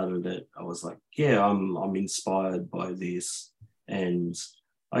started it, I was like, yeah, I'm inspired by this, and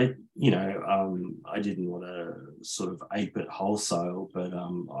I didn't want to sort of ape it wholesale, but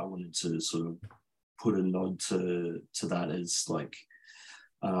I wanted to sort of put a nod to that as like,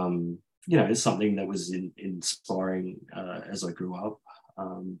 something that was inspiring as I grew up.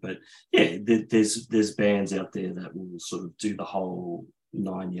 But yeah, there's bands out there that will sort of do the whole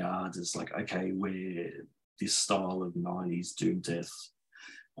 9 yards. It's like, okay, we're this style of 90s doom death,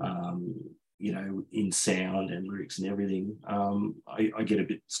 in sound and lyrics and everything. I get a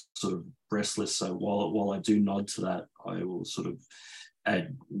bit sort of restless. So while I do nod to that, I will sort of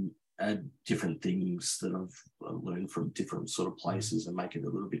add different things that I've learned from different sort of places and make it a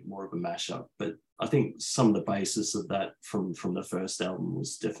little bit more of a mashup. But I think some of the basis of that from the first album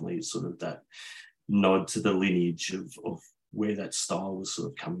was definitely sort of that nod to the lineage of where that style was sort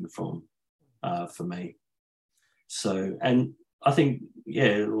of coming from for me. So, and I think,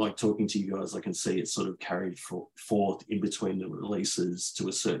 like talking to you guys, I can see it sort of carried forth in between the releases to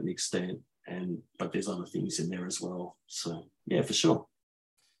a certain extent, but there's other things in there as well. So, yeah, for sure.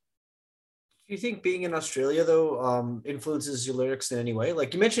 Do you think being in Australia though influences your lyrics in any way?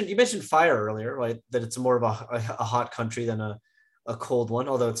 Like you mentioned fire earlier, right? That it's more of a hot country than a cold one,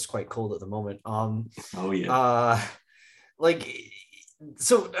 although it's quite cold at the moment. Oh yeah. Let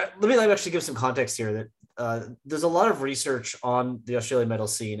me actually give some context here that there's a lot of research on the Australian metal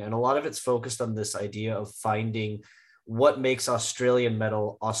scene, and a lot of it's focused on this idea of finding what makes Australian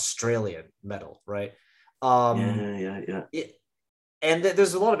metal, right? Yeah. And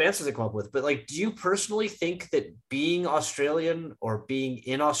there's a lot of answers to come up with, but like, do you personally think that being Australian or being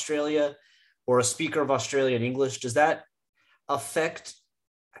in Australia or a speaker of Australian English, does that affect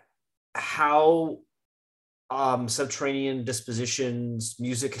how Subterranean Disposition's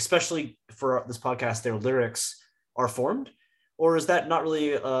music, especially for this podcast, their lyrics are formed? Or is that not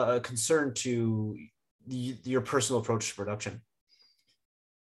really a concern to your personal approach to production?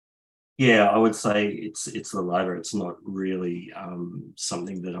 Yeah, I would say it's the latter. It's not really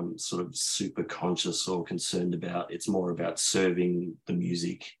something that I'm sort of super conscious or concerned about. It's more about serving the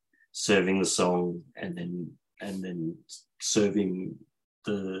music, serving the song, and then serving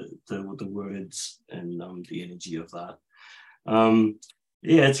the words and the energy of that.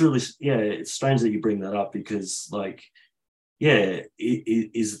 Yeah, it's strange that you bring that up because, like, yeah,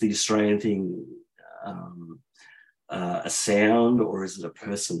 is the Australian thing a sound, or is it a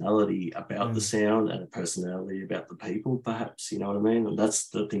personality about the sound and a personality about the people, perhaps? You know what I mean? And that's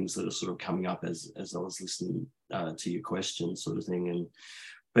the things that are sort of coming up as I was listening to your question, sort of thing. And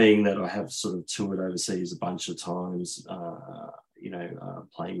being that I have sort of toured overseas a bunch of times,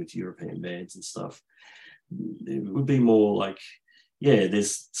 playing with European bands and stuff, it would be more like, yeah,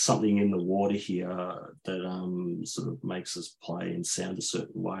 there's something in the water here that sort of makes us play and sound a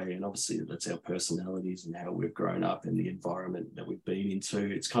certain way. And obviously that's our personalities and how we've grown up and the environment that we've been into.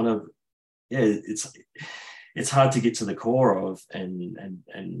 It's kind of, yeah, it's hard to get to the core of and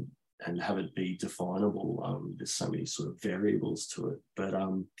have it be definable. There's so many sort of variables to it. But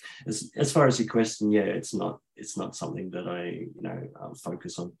as far as your question, yeah, it's not something that I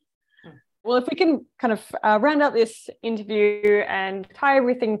focus on. Well, if we can kind of round out this interview and tie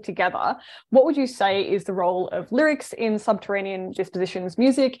everything together, what would you say is the role of lyrics in Subterranean Disposition's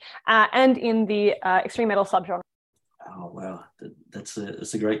music and in the extreme metal subgenre? Oh, wow. That's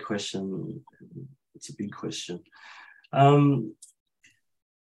a great question. It's a big question. I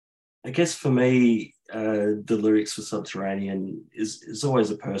guess for me, the lyrics for Subterranean is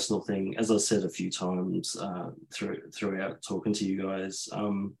always a personal thing. As I said a few times throughout talking to you guys,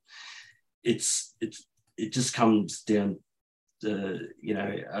 it just comes down to,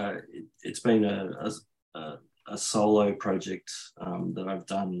 it's been a solo project that I've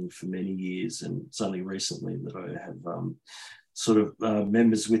done for many years, and it's only recently that I have sort of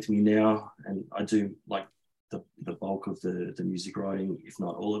members with me now, and I do like the bulk of the music writing, if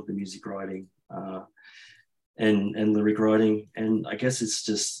not all of the music writing, and lyric writing. And I guess it's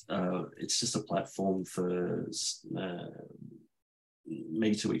just a platform for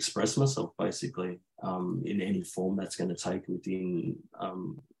me to express myself, basically, in any form that's going to take within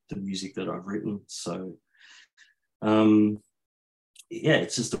the music that I've written. So yeah,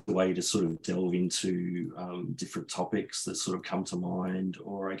 it's just a way to sort of delve into different topics that sort of come to mind,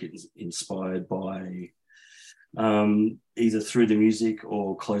 or I get inspired by either through the music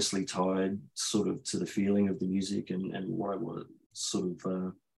or closely tied sort of to the feeling of the music and what I want to sort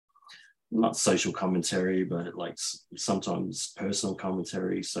of not social commentary, but like sometimes personal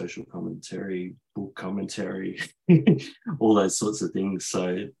commentary, social commentary, book commentary, all those sorts of things.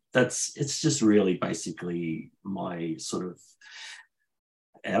 So it's just really basically my sort of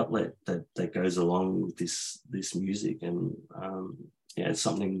outlet that goes along with this music. And yeah, it's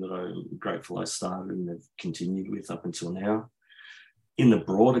something that I'm grateful I started and have continued with up until now. In the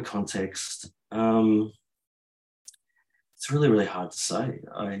broader context, it's really, really hard to say.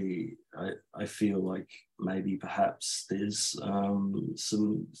 I feel like maybe perhaps there's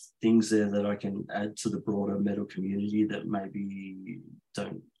some things there that I can add to the broader metal community that maybe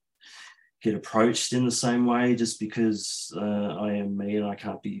don't get approached in the same way, just because I am me and I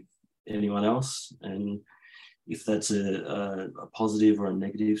can't be anyone else. And if that's a positive or a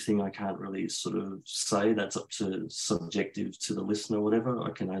negative thing, I can't really sort of say. That's up to subjective to the listener or whatever.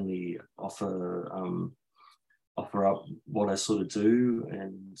 I can only offer up what I sort of do,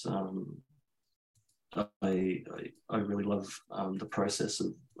 and I really love the process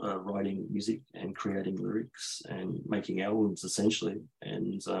of writing music and creating lyrics and making albums, essentially.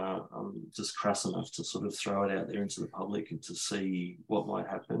 And I'm just crass enough to sort of throw it out there into the public and to see what might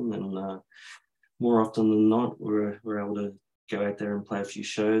happen. And more often than not, we're able to go out there and play a few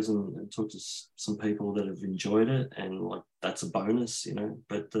shows and talk to some people that have enjoyed it, and like that's a bonus,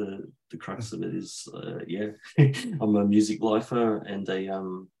 but the crux of it is yeah, I'm a music lifer and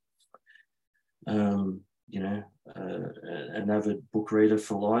an avid book reader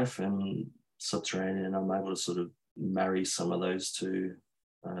for life, and Subterranean, I'm able to sort of marry some of those two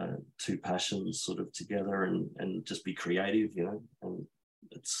passions sort of together and just be creative, and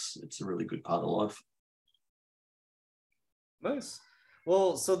it's a really good part of life. Nice.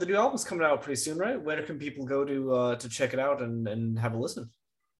 Well, so the new album's coming out pretty soon, right? Where can people go to check it out and have a listen?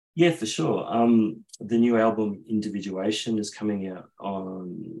 Yeah, for sure. The new album Individuation is coming out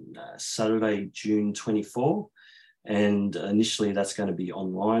on Saturday, June 24. And initially that's going to be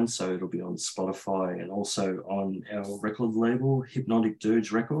online, so it'll be on Spotify and also on our record label, Hypnotic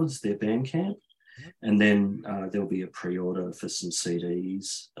Dirge Records, their Bandcamp. And then there'll be a pre-order for some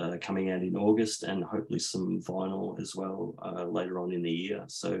CDs coming out in August, and hopefully some vinyl as well later on in the year.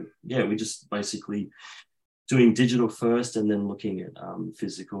 So yeah, we just basically doing digital first, and then looking at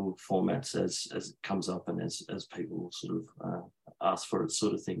physical formats as it comes up, and as people sort of ask for it,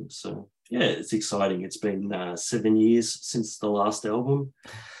 sort of thing. So yeah, it's exciting. It's been 7 years since the last album,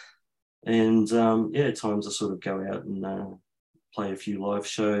 and yeah, time to sort of go out and play a few live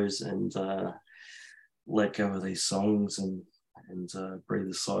shows and let go of these songs and breathe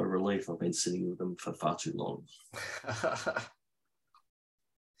a sigh of relief. I've been sitting with them for far too long.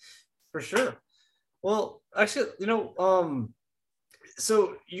 For sure. Well, actually,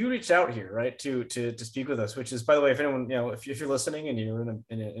 so you reached out here, right, to speak with us, which is, by the way, if anyone, if you're listening and you're in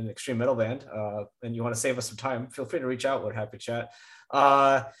an extreme metal band and you want to save us some time, feel free to reach out. We're happy to chat.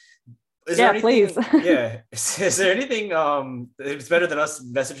 Is there anything, please. Yeah. Is there anything, it's better than us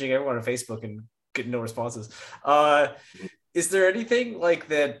messaging everyone on Facebook and getting no responses. Is there anything like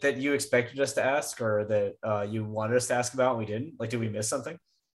that you expected us to ask, or that you wanted us to ask about and we didn't? Like, did we miss something?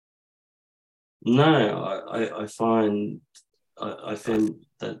 No, I find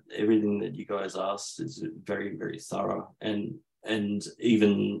that everything that you guys asked is very, very thorough, and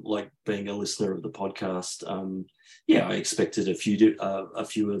even like being a listener of the podcast, yeah, I expected a few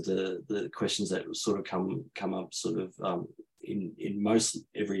of the questions that sort of come up sort of in most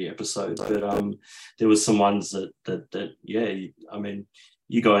every episode, but there was some ones that yeah, I mean,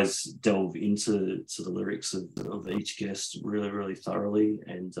 you guys delve into the lyrics of each guest really, really thoroughly,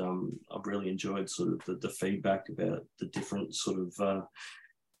 and I've really enjoyed sort of the feedback about the different sort of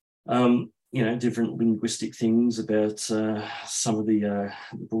different linguistic things about some of the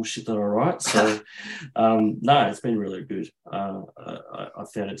bullshit that I write. So no, it's been really good. I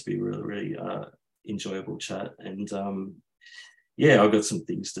found it to be really, really enjoyable chat, and yeah, I've got some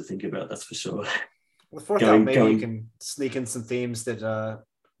things to think about, that's for sure. The fourth album, maybe you can sneak in some themes that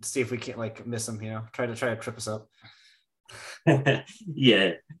see if we can't like miss them. Try to trip us up.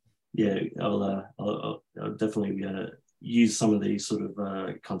 yeah. I'll definitely use some of these sort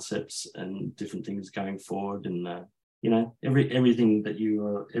of concepts and different things going forward, and everything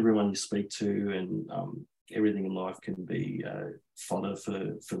that everyone you speak to, and everything in life can be fodder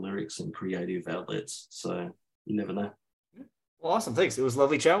for lyrics and creative outlets. So you never know. Well, awesome. Thanks. It was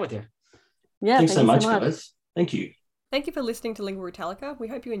lovely chatting with you. Yeah, thanks so much, guys. Thank you. Thank you for listening to Lingüa Brütallica. We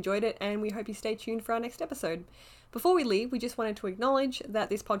hope you enjoyed it, and we hope you stay tuned for our next episode. Before we leave, we just wanted to acknowledge that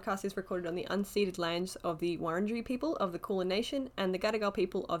this podcast is recorded on the unceded lands of the Wurundjeri people of the Kulin Nation and the Gadigal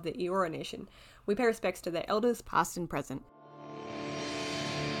people of the Eora Nation. We pay respects to their elders, past and present.